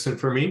consistent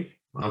for me.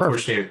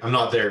 Unfortunately, I'm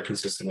not there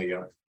consistently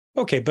yet.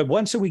 Okay, but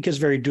once a week is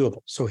very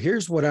doable. So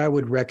here's what I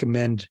would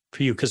recommend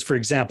for you. Because for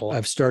example,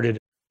 I've started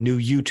a new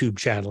YouTube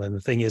channel, and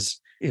the thing is,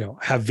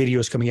 have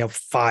videos coming out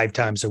 5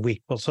 times a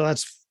week. Well, so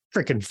that's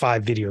freaking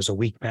 5 videos a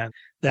week, man.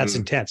 That's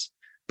intense.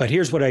 But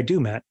here's what I do,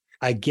 Matt.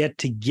 I get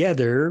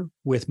together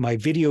with my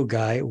video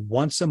guy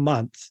once a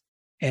month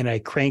and I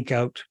crank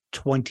out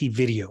 20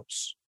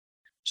 videos.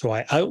 So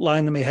I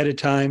outline them ahead of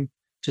time,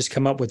 just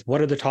come up with what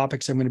are the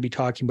topics I'm going to be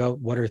talking about,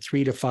 what are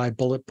 3 to 5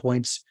 bullet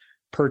points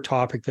per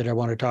topic that I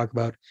want to talk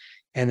about.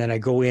 And then I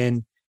go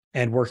in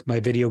and work with my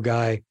video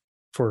guy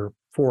for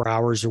 4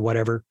 hours or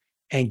whatever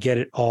and get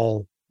it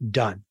all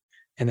done.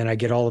 And then I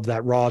get all of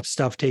that raw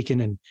stuff taken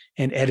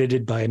and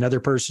edited by another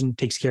person,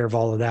 takes care of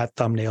all of that,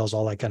 thumbnails,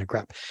 all that kind of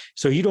crap.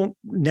 So you don't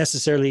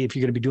necessarily, if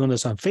you're going to be doing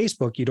this on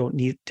Facebook, you don't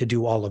need to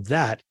do all of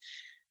that.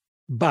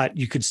 But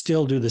you could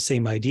still do the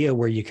same idea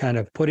where you kind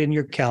of put in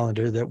your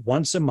calendar that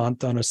once a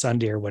month on a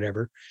Sunday or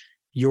whatever,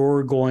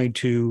 you're going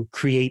to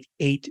create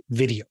 8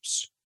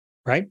 videos,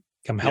 right?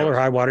 Come hell or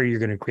high water, you're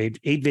going to create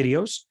 8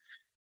 videos.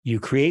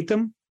 You create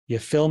them, you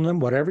film them,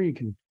 whatever. You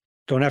can,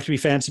 don't have to be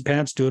fancy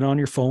pants, do it on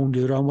your phone,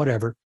 do it on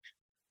whatever.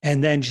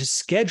 And then just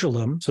schedule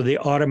them so they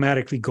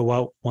automatically go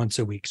out once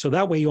a week. So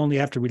that way you only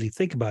have to really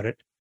think about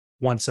it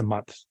once a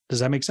month.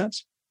 Does that make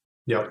sense?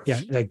 Yep.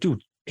 Yeah. Like,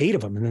 dude, 8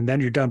 of them. And then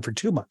you're done for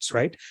 2 months,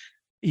 right?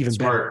 Even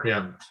smart. better.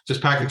 Yeah.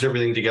 Just package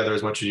everything together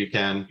as much as you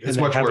can. It's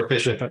much more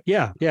efficient.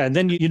 Yeah. And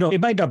then,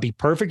 it might not be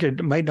perfect.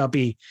 It might not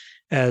be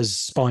as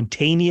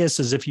spontaneous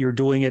as if you're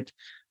doing it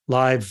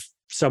live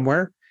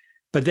somewhere,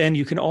 but then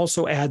you can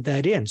also add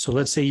that in. So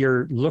let's say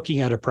you're looking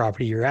at a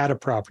property, you're at a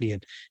property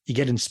and you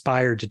get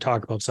inspired to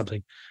talk about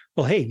something.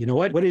 Well, hey, you know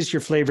what? What is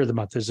your flavor of the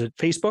month? Is it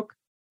Facebook?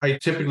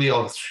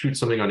 I'll shoot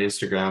something on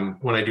Instagram.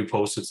 When I do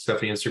posts, it's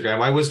definitely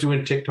Instagram. I was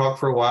doing TikTok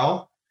for a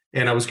while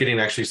and I was getting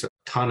actually a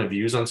ton of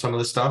views on some of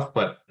the stuff,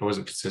 but I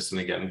wasn't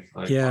consistent again.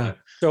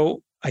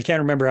 So I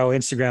can't remember how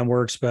Instagram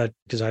works, but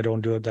because I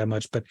don't do it that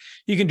much, but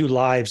you can do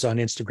lives on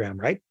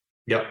Instagram, right?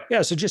 Yep.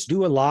 Yeah. So just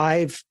do a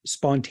live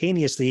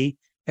spontaneously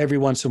every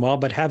once in a while,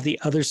 but have the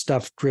other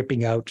stuff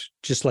dripping out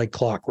just like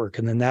clockwork.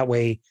 And then that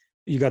way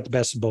you got the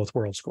best of both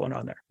worlds going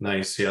on there.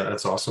 Nice. Yeah,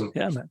 that's awesome.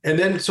 Yeah, man. And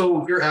then,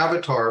 so your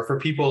avatar for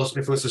people, if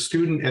it's a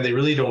student and they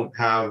really don't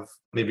have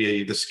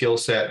maybe the skill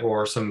set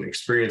or some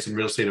experience in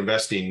real estate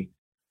investing,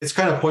 it's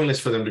kind of pointless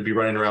for them to be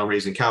running around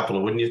raising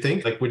capital, wouldn't you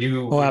think? Like, would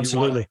you? Oh,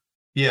 absolutely.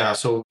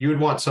 So you would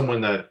want someone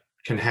that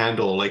can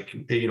handle, like,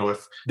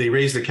 if they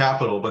raise the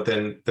capital, but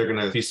then they're going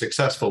to be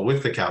successful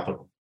with the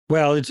capital.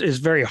 Well, it's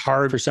very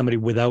hard for somebody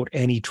without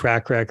any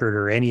track record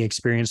or any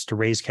experience to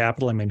raise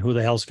capital. I mean, who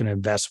the hell's going to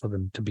invest with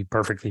them, to be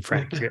perfectly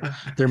frank?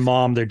 Their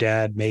mom, their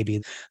dad,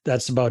 maybe.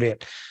 That's about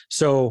it.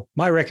 So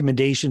my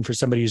recommendation for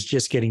somebody who's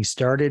just getting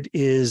started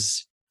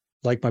is,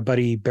 like my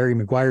buddy Barry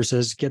McGuire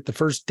says, get the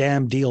first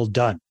damn deal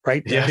done,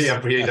 right? Yeah,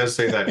 he does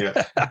say that,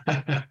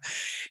 yeah.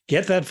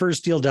 Get that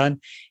first deal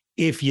done.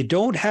 If you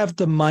don't have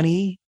the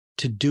money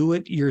to do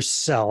it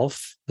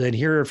yourself, then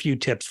here are a few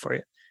tips for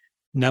you.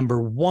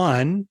 Number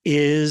one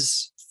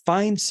is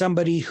find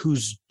somebody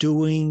who's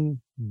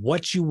doing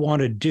what you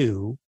want to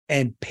do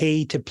and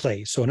pay to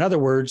play. So in other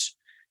words,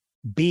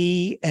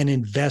 be an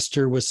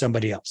investor with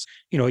somebody else.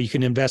 You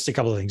can invest a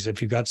couple of things.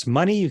 If you've got some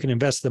money, you can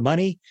invest the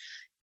money.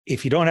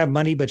 If you don't have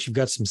money, but you've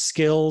got some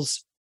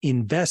skills,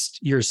 invest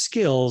your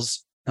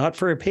skills, not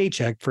for a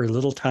paycheck, for a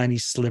little tiny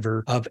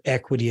sliver of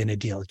equity in a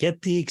deal.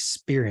 Get the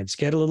experience,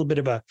 get a little bit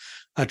of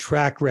a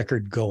track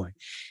record going.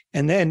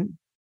 And then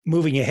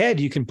moving ahead,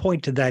 you can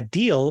point to that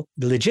deal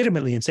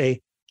legitimately and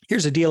say,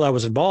 here's a deal I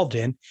was involved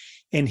in,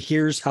 and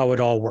here's how it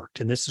all worked.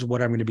 And this is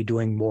what I'm going to be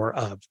doing more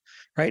of,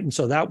 right? And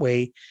so that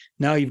way,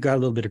 now you've got a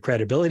little bit of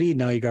credibility.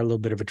 Now you've got a little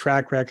bit of a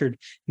track record.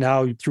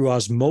 Now through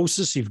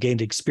osmosis, you've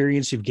gained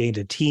experience, you've gained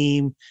a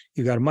team,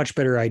 you've got a much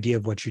better idea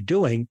of what you're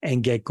doing,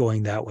 and get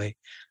going that way.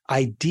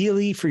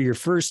 Ideally, for your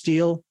first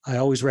deal, I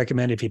always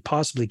recommend, if you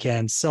possibly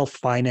can,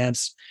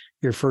 self-finance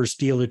your first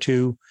deal or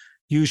two.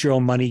 Use your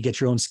own money, get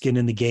your own skin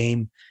in the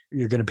game.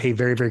 You're going to pay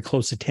very, very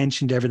close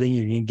attention to everything.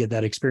 You're going to get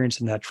that experience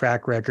and that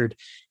track record.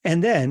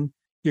 And then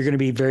you're going to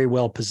be very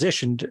well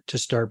positioned to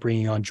start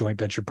bringing on joint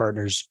venture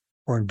partners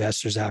or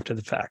investors after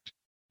the fact.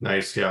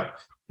 Nice. Yeah.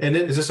 And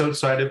then, is this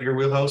outside of your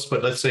wheelhouse?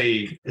 But let's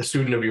say a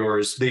student of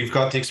yours, they've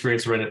got the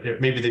experience,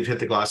 maybe they've hit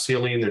the glass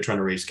ceiling, they're trying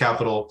to raise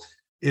capital.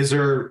 Is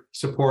there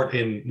support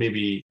in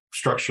maybe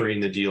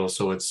structuring the deal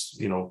so it's,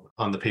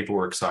 on the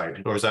paperwork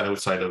side, or is that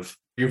outside of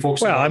your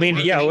folks? Well,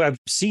 I've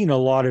seen a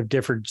lot of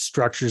different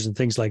structures and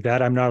things like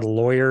that. I'm not a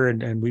lawyer,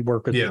 and we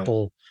work with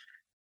people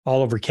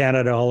all over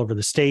Canada, all over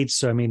the States.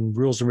 So,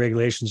 rules and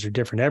regulations are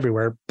different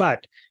everywhere.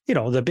 But,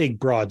 the big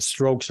broad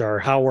strokes are,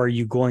 how are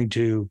you going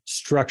to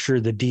structure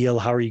the deal?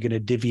 How are you going to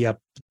divvy up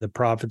the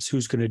profits?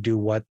 Who's going to do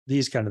what?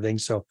 These kind of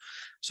things. So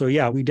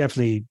yeah, we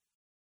definitely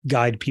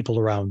guide people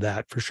around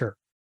that for sure.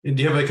 And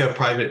do you have like a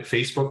private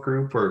Facebook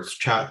group or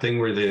chat thing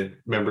where the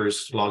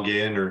members log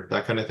in or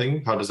that kind of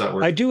thing? How does that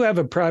work? I do have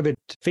a private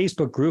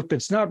Facebook group.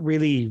 It's not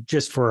really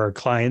just for our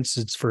clients.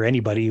 It's for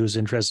anybody who's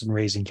interested in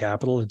raising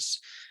capital. It's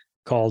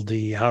called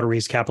the How to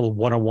Raise Capital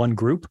 101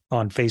 group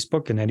on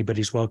Facebook, and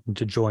anybody's welcome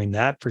to join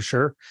that for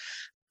sure.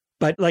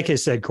 But like I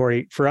said,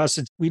 Corey, for us,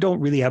 we don't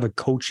really have a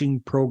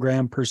coaching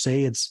program per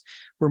se.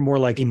 We're more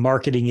like a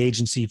marketing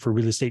agency for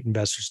real estate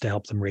investors to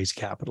help them raise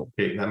capital.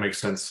 Okay, that makes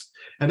sense.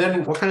 And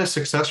then what kind of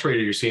success rate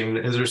are you seeing?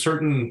 Is there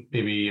certain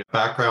maybe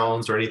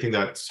backgrounds or anything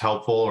that's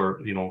helpful, or,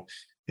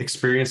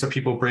 experience that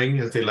people bring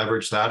as they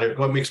leverage that?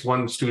 What makes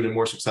one student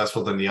more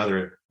successful than the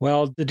other?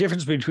 Well, the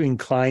difference between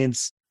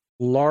clients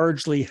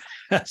largely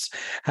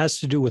has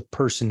to do with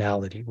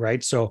personality,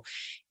 right? So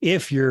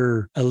if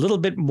you're a little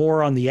bit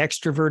more on the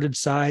extroverted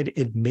side,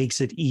 it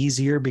makes it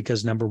easier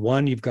because number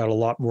one, you've got a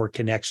lot more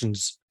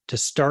connections to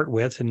start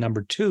with. And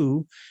number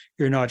two,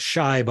 you're not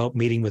shy about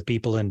meeting with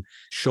people and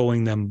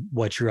showing them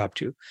what you're up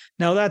to.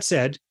 Now, that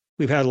said,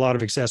 we've had a lot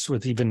of success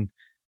with even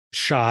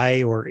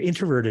shy or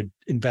introverted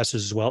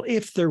investors as well,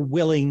 if they're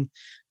willing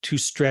to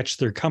stretch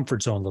their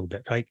comfort zone a little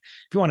bit. Like,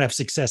 if you want to have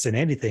success in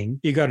anything,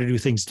 you got to do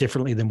things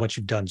differently than what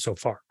you've done so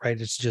far, right?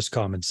 It's just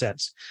common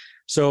sense.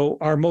 So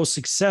our most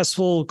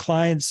successful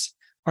clients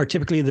are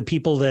typically the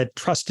people that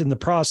trust in the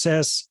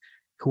process,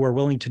 who are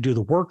willing to do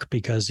the work,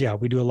 because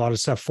we do a lot of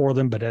stuff for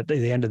them, but at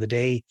the end of the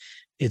day,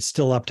 it's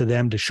still up to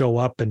them to show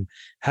up and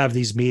have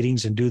these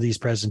meetings and do these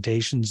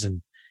presentations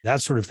and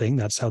that sort of thing.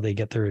 That's how they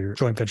get their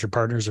joint venture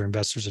partners or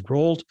investors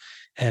enrolled.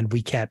 And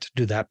we can't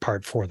do that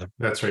part for them.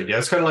 That's right. Yeah.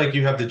 It's kind of like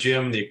you have the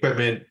gym, the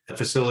equipment, the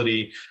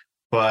facility,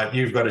 but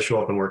you've got to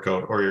show up and work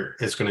out or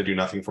it's going to do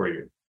nothing for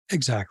you.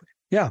 Exactly.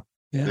 Yeah.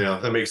 Yeah,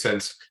 that makes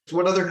sense. So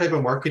what other type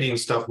of marketing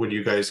stuff would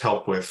you guys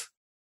help with?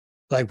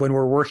 Like when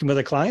we're working with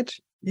a client?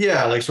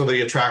 Yeah, like so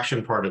the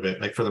attraction part of it,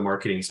 like for the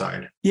marketing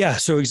side. Yeah,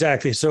 so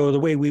exactly. So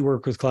the way we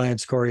work with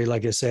clients, Corey,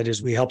 like I said,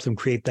 is we help them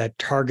create that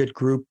target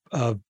group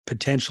of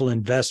potential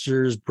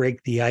investors,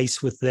 break the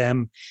ice with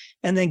them,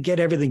 and then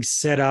get everything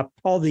set up,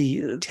 all the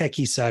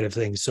techie side of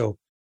things. So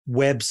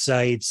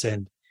websites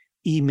and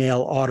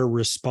email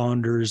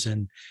autoresponders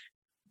and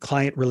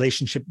client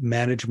relationship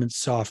management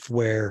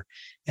software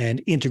and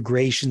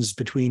integrations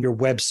between your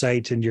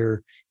website and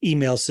your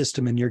email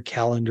system and your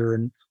calendar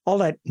and all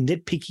that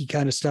nitpicky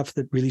kind of stuff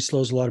that really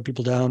slows a lot of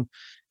people down,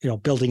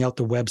 building out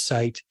the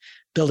website,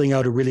 building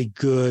out a really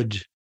good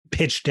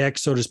pitch deck,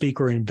 so to speak,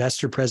 or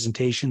investor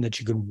presentation that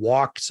you can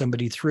walk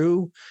somebody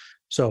through.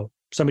 So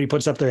somebody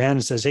puts up their hand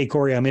and says, hey,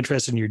 Corey, I'm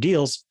interested in your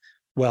deals.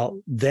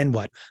 Well, then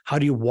what? How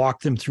do you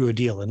walk them through a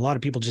deal? And a lot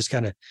of people just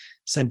kind of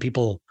send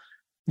people,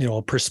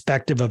 a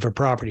perspective of a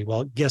property.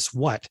 Well, guess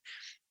what?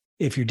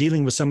 If you're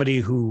dealing with somebody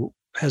who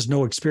has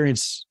no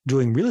experience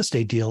doing real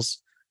estate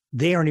deals,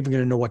 they aren't even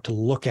going to know what to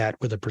look at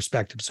with a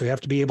perspective. So you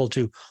have to be able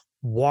to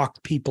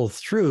walk people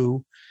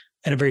through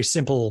in a very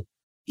simple,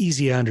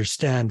 easy to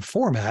understand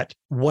format,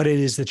 what it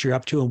is that you're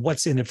up to and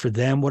what's in it for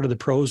them. What are the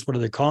pros? What are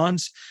the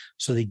cons?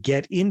 So they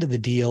get into the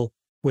deal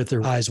with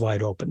their eyes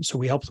wide open. So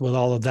we help with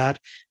all of that,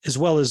 as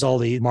well as all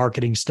the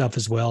marketing stuff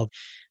as well.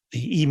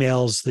 the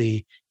emails,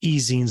 the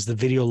e-zines, the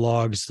video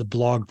logs, the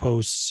blog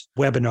posts,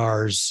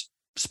 webinars,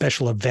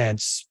 special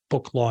events,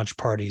 book launch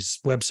parties,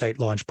 website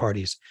launch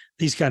parties,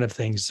 these kind of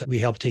things. We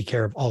help take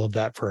care of all of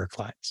that for our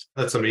clients.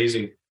 That's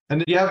amazing.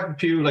 And do you have a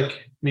few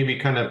like maybe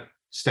kind of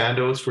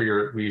standouts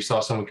where you saw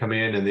someone come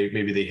in and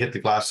they hit the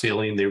glass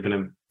ceiling, they've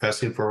been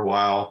investing for a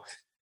while,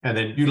 and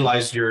then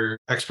utilized your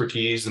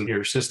expertise and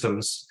your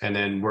systems, and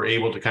then were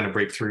able to kind of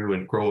break through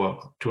and grow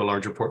up to a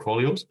larger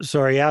portfolio?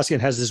 So are you asking,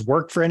 has this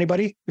worked for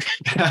anybody?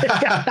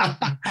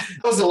 That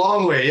was a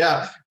long way.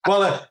 Yeah.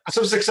 Well,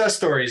 some success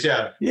stories.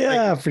 Yeah.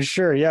 Yeah, for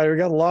sure. Yeah, we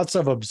got lots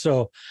of them.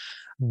 So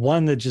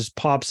one that just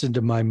pops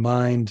into my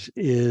mind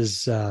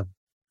is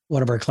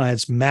one of our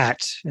clients,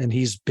 Matt, and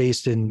he's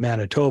based in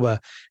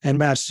Manitoba. And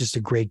Matt's just a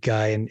great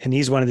guy. And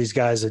he's one of these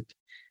guys that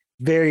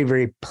very,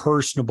 very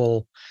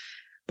personable.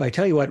 But I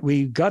tell you what,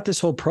 we got this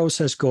whole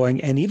process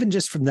going. And even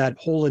just from that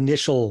whole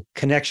initial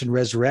connection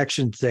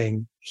resurrection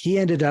thing, he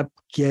ended up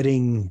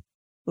getting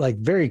like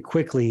very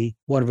quickly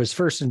one of his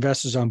first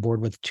investors on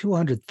board with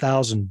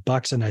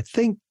 $200,000. And I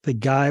think the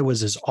guy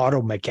was his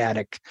auto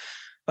mechanic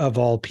of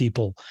all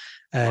people.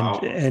 And, wow.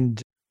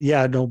 and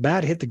yeah, no,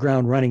 Matt hit the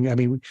ground running. I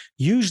mean,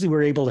 usually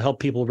we're able to help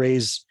people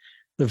raise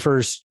the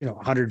first,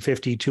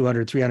 $150,000,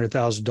 $200,000,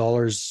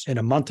 $300,000 in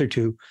a month or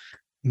two.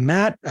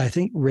 Matt, I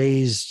think,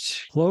 raised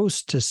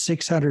close to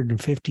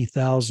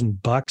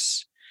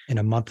 $650,000 in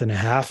a month and a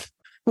half,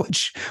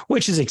 which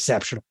is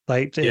exceptional,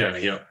 right?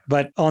 Yeah.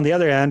 But on the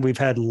other hand, we've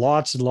had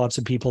lots and lots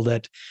of people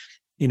that,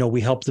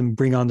 we help them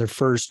bring on their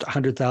first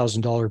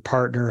 $100,000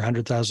 partner,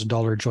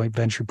 $100,000 joint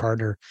venture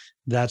partner,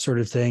 that sort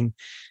of thing.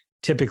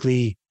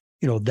 Typically,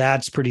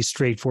 that's pretty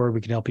straightforward.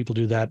 We can help people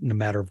do that in a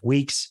matter of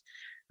weeks.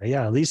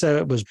 Yeah,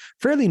 Lisa was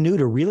fairly new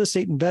to real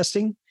estate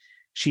investing.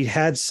 She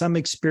had some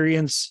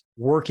experience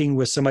working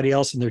with somebody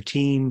else in their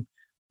team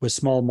with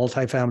small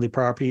multifamily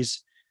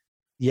properties.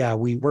 Yeah,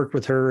 we worked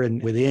with her,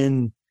 and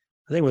within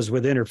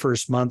her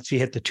first month, she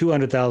hit the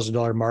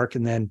 $200,000 mark.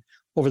 And then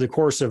over the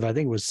course of, I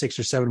think it was 6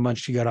 or 7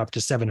 months, she got up to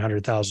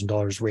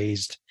 $700,000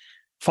 raised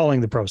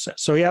following the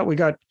process. So yeah, we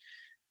got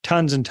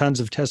tons and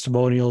tons of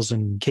testimonials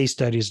and case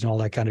studies and all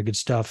that kind of good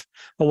stuff.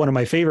 But one of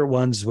my favorite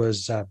ones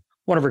was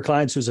one of our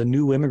clients who's a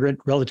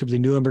relatively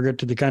new immigrant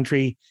to the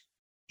country.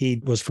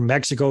 He was from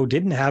Mexico,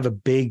 didn't have a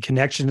big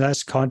connection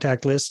list,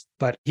 contact list,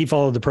 but he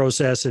followed the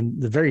process.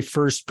 And the very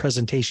first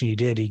presentation he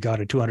did, he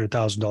got a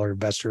 $200,000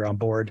 investor on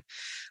board.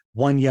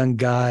 One young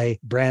guy,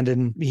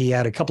 Brandon, he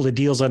had a couple of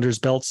deals under his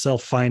belt,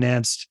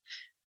 self-financed,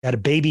 had a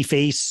baby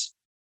face,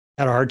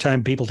 had a hard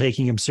time people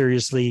taking him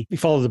seriously. We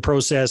followed the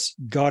process,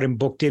 got him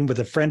booked in with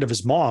a friend of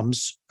his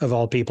mom's, of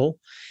all people.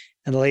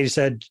 And the lady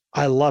said,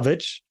 "I love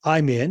it.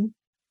 I'm in."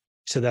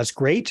 So that's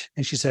great.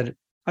 And she said,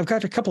 "I've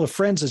got a couple of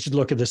friends that should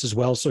look at this as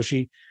well." So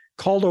she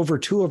called over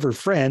 2 of her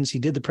friends. He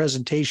did the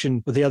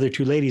presentation with the other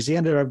 2 ladies. He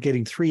ended up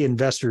getting 3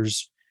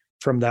 investors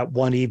from that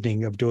one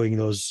evening of doing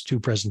those 2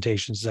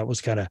 presentations. That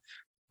was kind of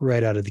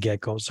right out of the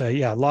get-go. So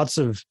yeah, That's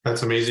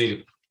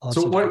amazing.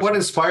 So what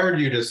inspired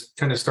you to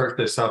kind of start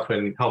this up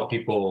and help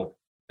people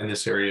in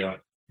this area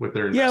with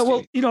their investing? Yeah,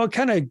 well, it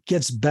kind of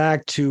gets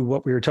back to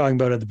what we were talking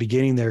about at the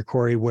beginning there,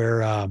 Corey,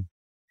 where I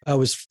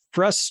was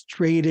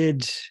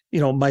frustrated,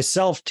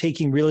 myself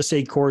taking real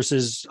estate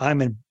courses.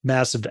 I'm a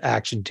massive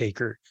action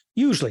taker,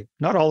 usually,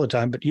 not all the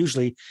time, but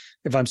usually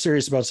if I'm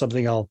serious about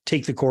something, I'll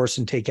take the course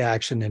and take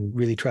action and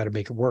really try to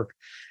make it work.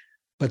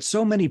 But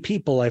so many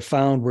people I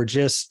found were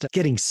just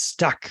getting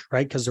stuck,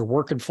 right? Because they're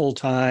working full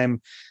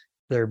time,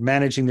 they're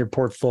managing their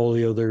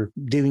portfolio, they're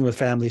dealing with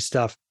family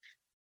stuff.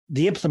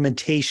 The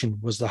implementation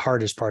was the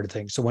hardest part of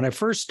things. So when I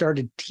first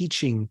started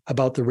teaching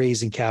about the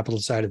raising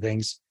capital side of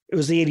things, it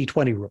was the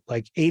 80-20 rule.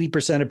 Like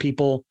 80% of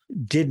people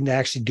didn't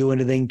actually do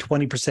anything,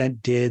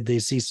 20% did. They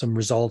see some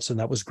results, and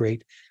that was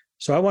great.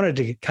 So I wanted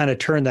to kind of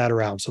turn that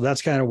around. So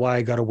that's kind of why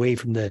I got away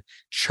from the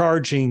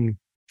charging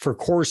for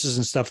courses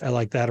and stuff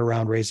like that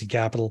around raising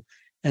capital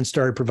and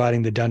started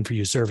providing the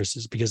done-for-you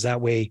services, because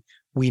that way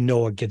we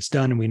know it gets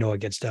done and we know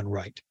it gets done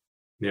right.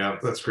 Yeah,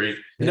 that's great.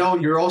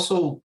 You're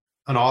also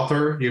an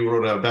author. You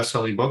wrote a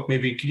best-selling book.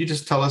 Maybe could you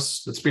just tell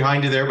us, it's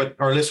behind you there, but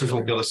our listeners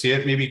won't be able to see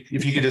it. Maybe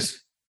if you could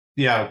just,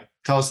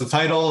 tell us the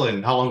title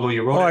and how long ago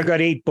you wrote it. I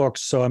got 8 books,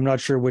 so I'm not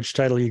sure which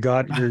title you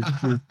got. You're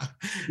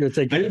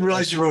thinking. I didn't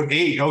realize you wrote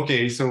 8.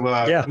 Okay, so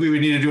we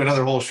would need to do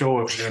another whole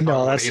show if we're going to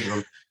talk about 8 of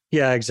them.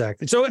 Yeah,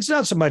 exactly. So it's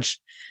not so much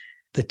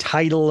the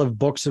title of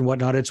books and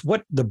whatnot, it's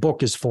what the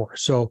book is for.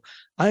 So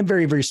I'm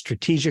very, very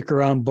strategic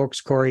around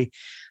books, Corey.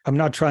 I'm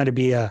not trying to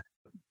be a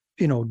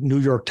New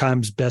York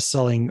Times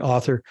best-selling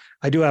author.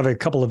 I do have a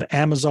couple of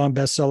Amazon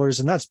bestsellers,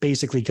 and that's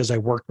basically because I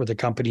worked with a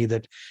company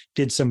that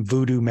did some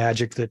voodoo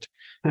magic that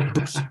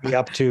boosted me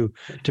up to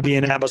be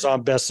an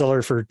Amazon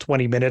bestseller for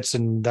 20 minutes,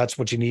 and that's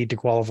what you need to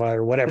qualify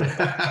or whatever.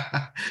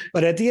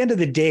 But at the end of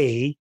the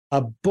day,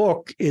 a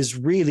book is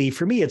really,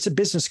 for me, it's a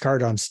business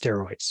card on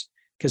steroids.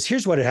 Because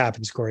here's what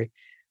happens, Corey.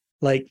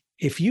 Like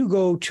if you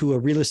go to a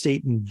real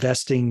estate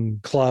investing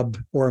club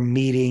or a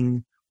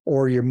meeting,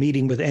 or you're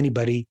meeting with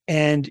anybody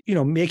and,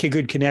 make a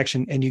good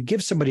connection and you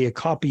give somebody a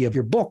copy of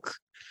your book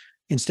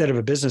instead of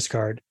a business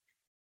card,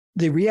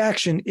 The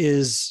reaction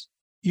is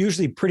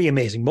usually pretty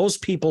amazing.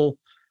 Most people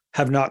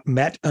have not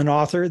met an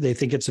author. They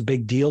think it's a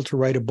big deal to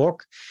write a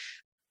book.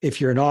 If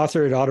you're an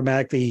author, it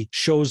automatically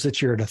shows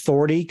that you're an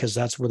authority, because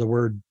that's where the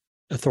word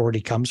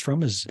authority comes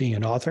from, is being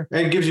an author.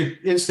 And it gives you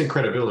instant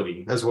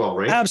credibility as well,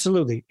 right?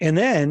 Absolutely. And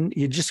then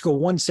you just go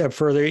one step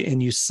further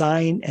and you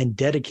sign and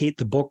dedicate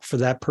the book for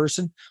that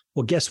person.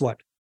 Well, guess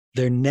what?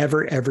 They're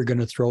never, ever going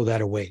to throw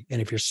that away.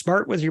 And if you're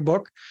smart with your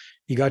book,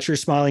 you got your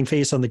smiling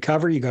face on the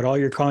cover, you got all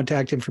your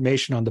contact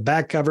information on the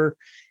back cover,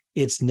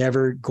 it's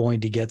never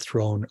going to get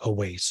thrown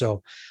away.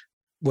 So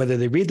whether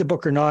they read the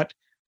book or not,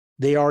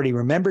 they already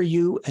remember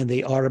you and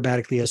they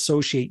automatically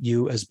associate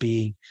you as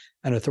being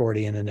an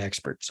authority and an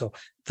expert. So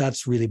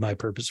that's really my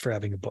purpose for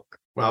having a book.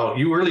 Wow,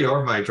 you really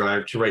are my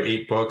drive to write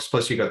 8 books.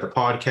 Plus, you got the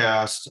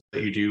podcast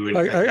that you do.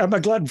 I'm a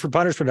glutton for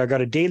punishment. I've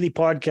got a daily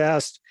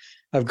podcast.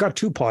 I've got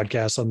 2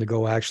 podcasts on the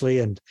go, actually.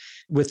 And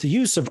with the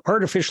use of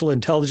artificial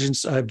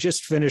intelligence, I've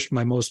just finished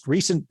my most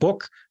recent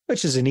book,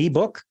 which is an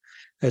ebook.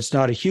 It's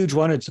not a huge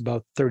one. It's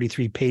about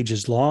 33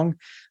 pages long.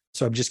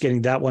 So I'm just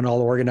getting that one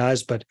all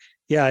organized. But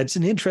yeah, it's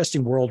an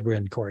interesting world we're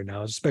in, Corey,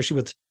 now, especially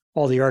with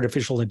all the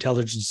artificial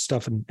intelligence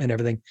stuff and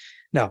everything.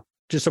 Now,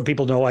 just so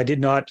people know, I did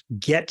not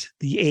get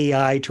the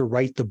AI to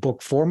write the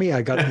book for me.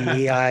 I got the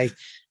AI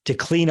to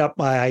clean up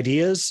my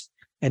ideas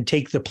and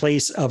take the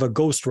place of a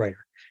ghostwriter,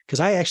 because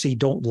I actually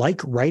don't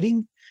like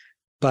writing,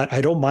 but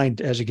I don't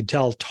mind, as you can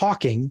tell,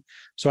 talking.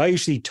 So I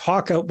usually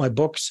talk out my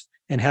books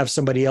and have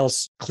somebody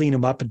else clean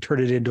them up and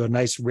turn it into a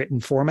nice written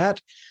format.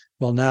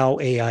 Well, now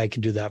AI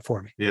can do that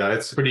for me. Yeah,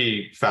 it's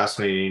pretty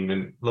fascinating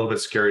and a little bit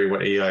scary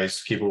what AI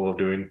is capable of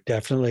doing.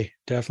 Definitely,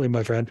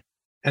 my friend.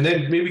 And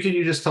then maybe can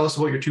you just tell us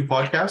about your 2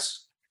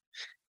 podcasts?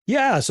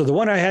 Yeah. So the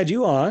one I had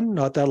you on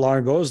not that long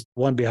ago is the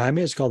one behind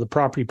me. It's called the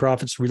Property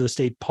Profits Real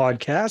Estate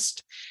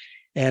Podcast.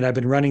 And I've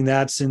been running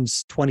that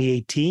since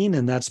 2018.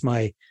 And that's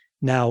my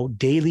now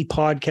daily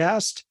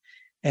podcast.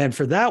 And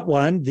for that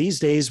one, these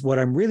days, what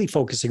I'm really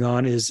focusing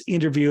on is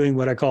interviewing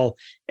what I call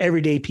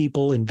everyday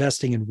people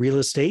investing in real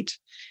estate.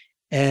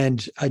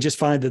 And I just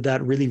find that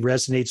that really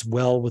resonates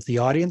well with the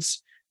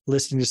audience.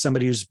 Listening to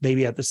somebody who's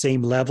maybe at the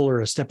same level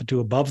or a step or 2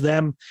 above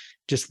them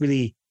just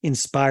really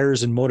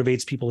inspires and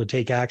motivates people to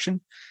take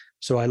action.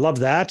 So I love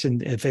that.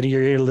 And if any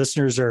of your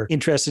listeners are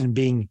interested in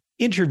being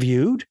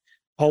interviewed,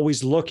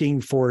 always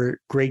looking for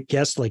great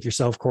guests like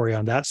yourself, Corey,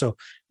 on that. So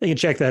they can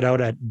check that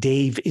out at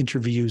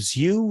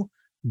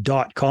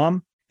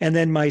daveinterviewyou.com. And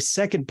then my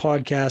second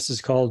podcast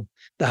is called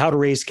the How to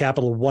Raise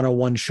Capital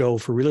 101 Show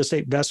for Real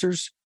Estate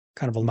Investors.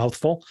 Kind of a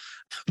mouthful,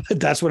 but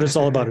that's what it's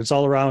all about. It's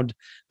all around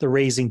the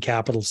raising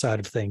capital side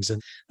of things.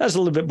 And that's a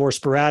little bit more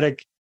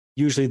sporadic.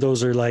 Usually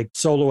those are like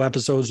solo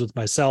episodes with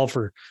myself,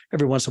 or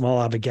every once in a while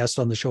I'll have a guest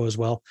on the show as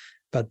well.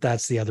 But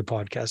that's the other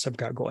podcast I've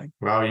got going.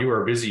 Wow, you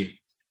are busy.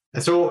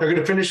 And so we're going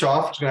to finish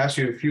off. I'm going to ask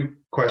you a few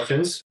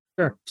questions.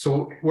 Sure.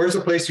 So where's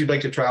a place you'd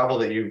like to travel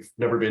that you've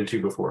never been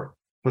to before?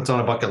 What's on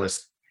a bucket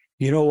list?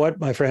 You know what,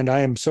 my friend,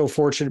 I am so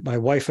fortunate. My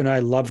wife and I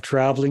love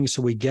traveling.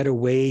 So we get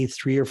away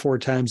 3 or 4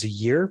 times a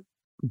year.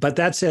 But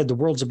that said, the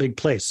world's a big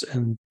place,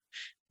 and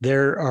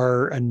there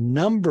are a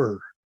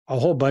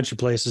whole bunch of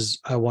places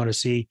I want to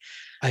see.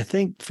 I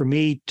think for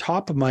me,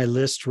 top of my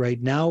list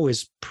right now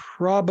is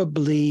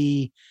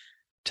probably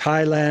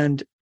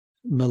Thailand,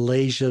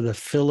 Malaysia, the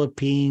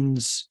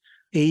Philippines,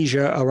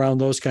 Asia, around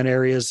those kind of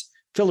areas.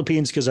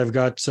 Philippines, because I've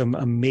got some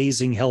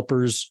amazing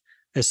helpers,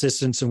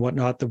 assistants and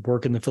whatnot that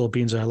work in the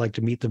Philippines, and I like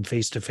to meet them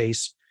face to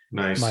face.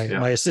 Nice.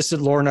 My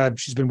assistant, Lorna,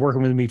 she's been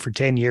working with me for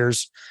 10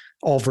 years,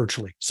 all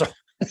virtually. So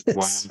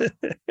wow.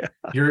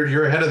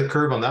 You're ahead of the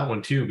curve on that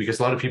one too, because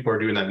a lot of people are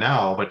doing that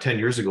now, but 10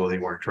 years ago they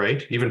weren't,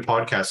 right? Even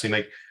podcasting,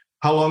 like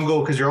how long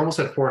ago, because you're almost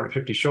at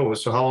 450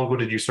 shows. So how long ago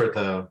did you start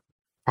the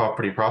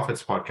Property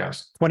Profits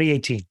podcast?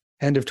 2018.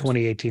 End of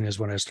 2018 is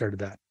when I started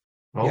that.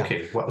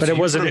 Okay. Yeah. Well, but so it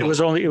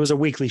was a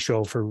weekly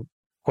show for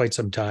quite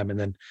some time. And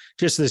then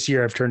just this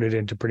year, I've turned it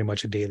into pretty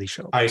much a daily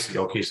show. I see.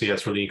 Okay. So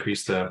that's really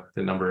increased the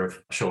number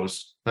of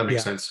shows. That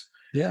makes sense.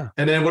 Yeah.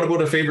 And then what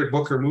about a favorite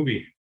book or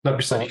movie? Not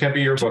besides, it can't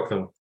be your book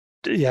though.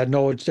 Yeah,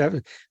 no,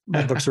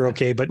 my books are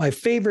okay. But my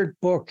favorite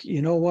book,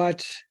 you know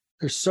what?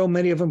 There's so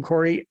many of them,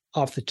 Corey.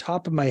 Off the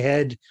top of my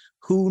head,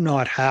 Who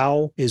Not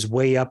How is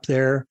way up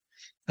there.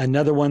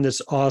 Another one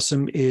that's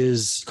awesome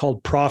is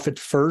called Profit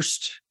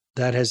First.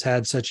 That has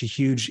had such a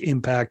huge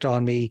impact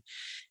on me.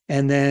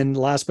 And then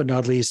last but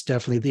not least,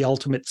 definitely The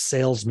Ultimate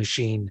Sales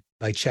Machine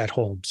by Chet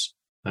Holmes.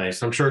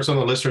 Nice. I'm sure some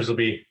of the listeners will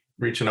be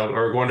reaching out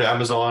or going to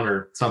Amazon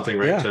or something,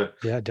 right?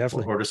 Yeah,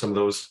 definitely. Order some of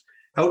those.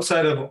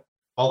 Outside of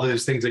all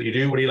those things that you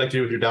do, what do you like to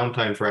do with your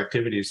downtime for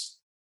activities?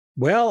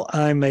 Well,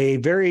 I'm a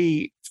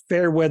very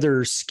fair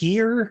weather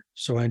skier,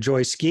 so I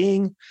enjoy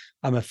skiing.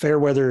 I'm a fair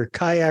weather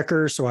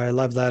kayaker, so I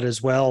love that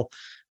as well,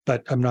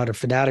 but I'm not a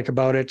fanatic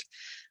about it.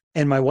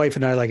 And my wife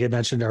and I, like I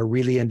mentioned, are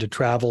really into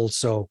travel.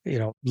 So,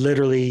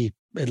 literally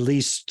at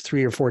least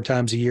 3 or 4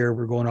 times a year,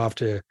 we're going off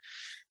to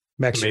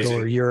Mexico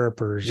or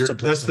Europe or something.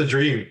 That's the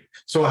dream.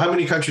 So how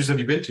many countries have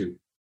you been to?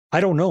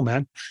 I don't know,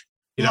 man.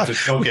 You'd have to,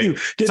 okay.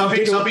 Some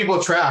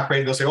people track,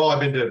 right? They'll say, oh, I've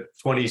been to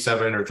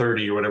 27 or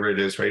 30 or whatever it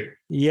is, right?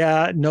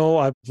 Yeah, no,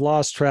 I've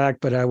lost track,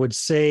 but I would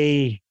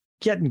say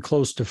getting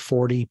close to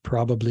 40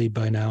 probably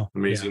by now.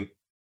 Amazing.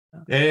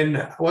 Yeah.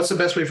 And what's the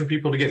best way for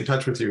people to get in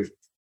touch with you?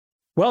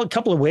 Well, a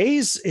couple of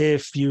ways.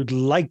 If you'd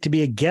like to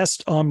be a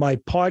guest on my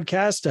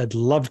podcast, I'd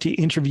love to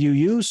interview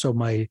you. So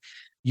my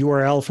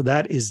URL for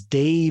that is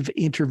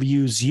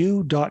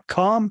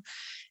daveinterviewyou.com.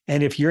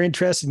 And if you're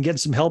interested in getting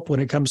some help when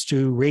it comes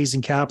to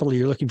raising capital,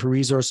 you're looking for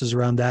resources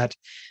around that,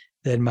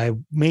 then my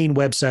main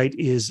website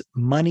is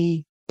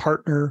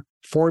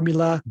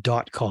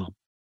moneypartnerformula.com.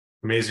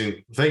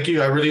 Amazing. Thank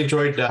you. I really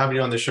enjoyed having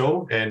you on the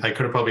show, and I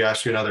could have probably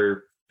asked you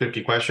another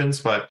 50 questions,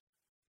 but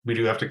we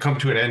do have to come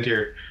to an end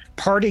here.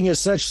 Parting is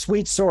such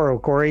sweet sorrow,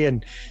 Corey,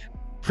 and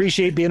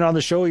appreciate being on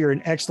the show. You're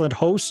an excellent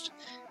host.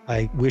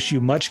 I wish you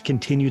much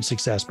continued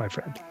success, my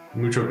friend.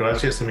 Mucho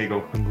gracias,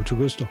 amigo. Mucho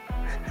gusto.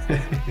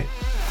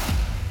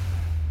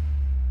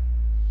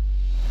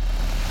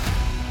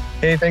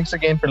 Hey, thanks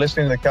again for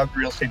listening to the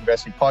Calgary Real Estate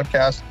Investing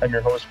Podcast. I'm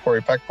your host,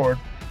 Corey Peckford.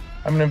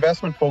 I'm an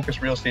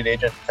investment-focused real estate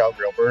agent in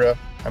Calgary, Alberta.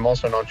 I'm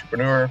also an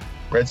entrepreneur,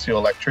 Red Seal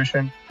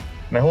electrician,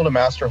 and I hold a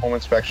Master Home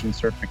Inspection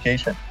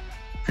certification.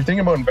 If you're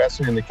thinking about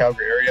investing in the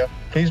Calgary area,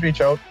 please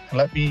reach out and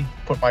let me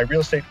put my real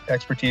estate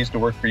expertise to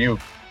work for you.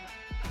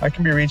 I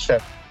can be reached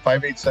at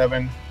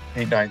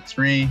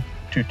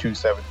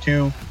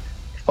 587-893-2272.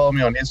 Follow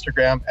me on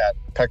Instagram at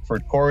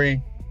Peckford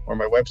Corey, or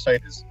my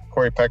website is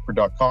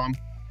coreypeckford.com.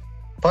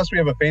 Plus, we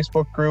have a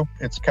Facebook group.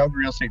 It's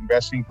Calgary Real Estate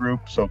Investing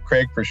Group, so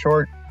Craig for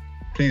short.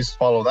 Please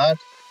follow that.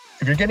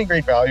 If you're getting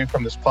great value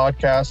from this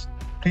podcast,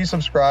 please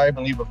subscribe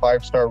and leave a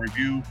 5-star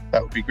review.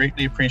 That would be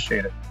greatly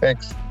appreciated.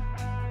 Thanks.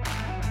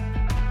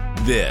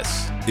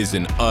 This is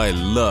an I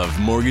Love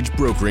Mortgage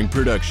Brokering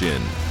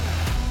production.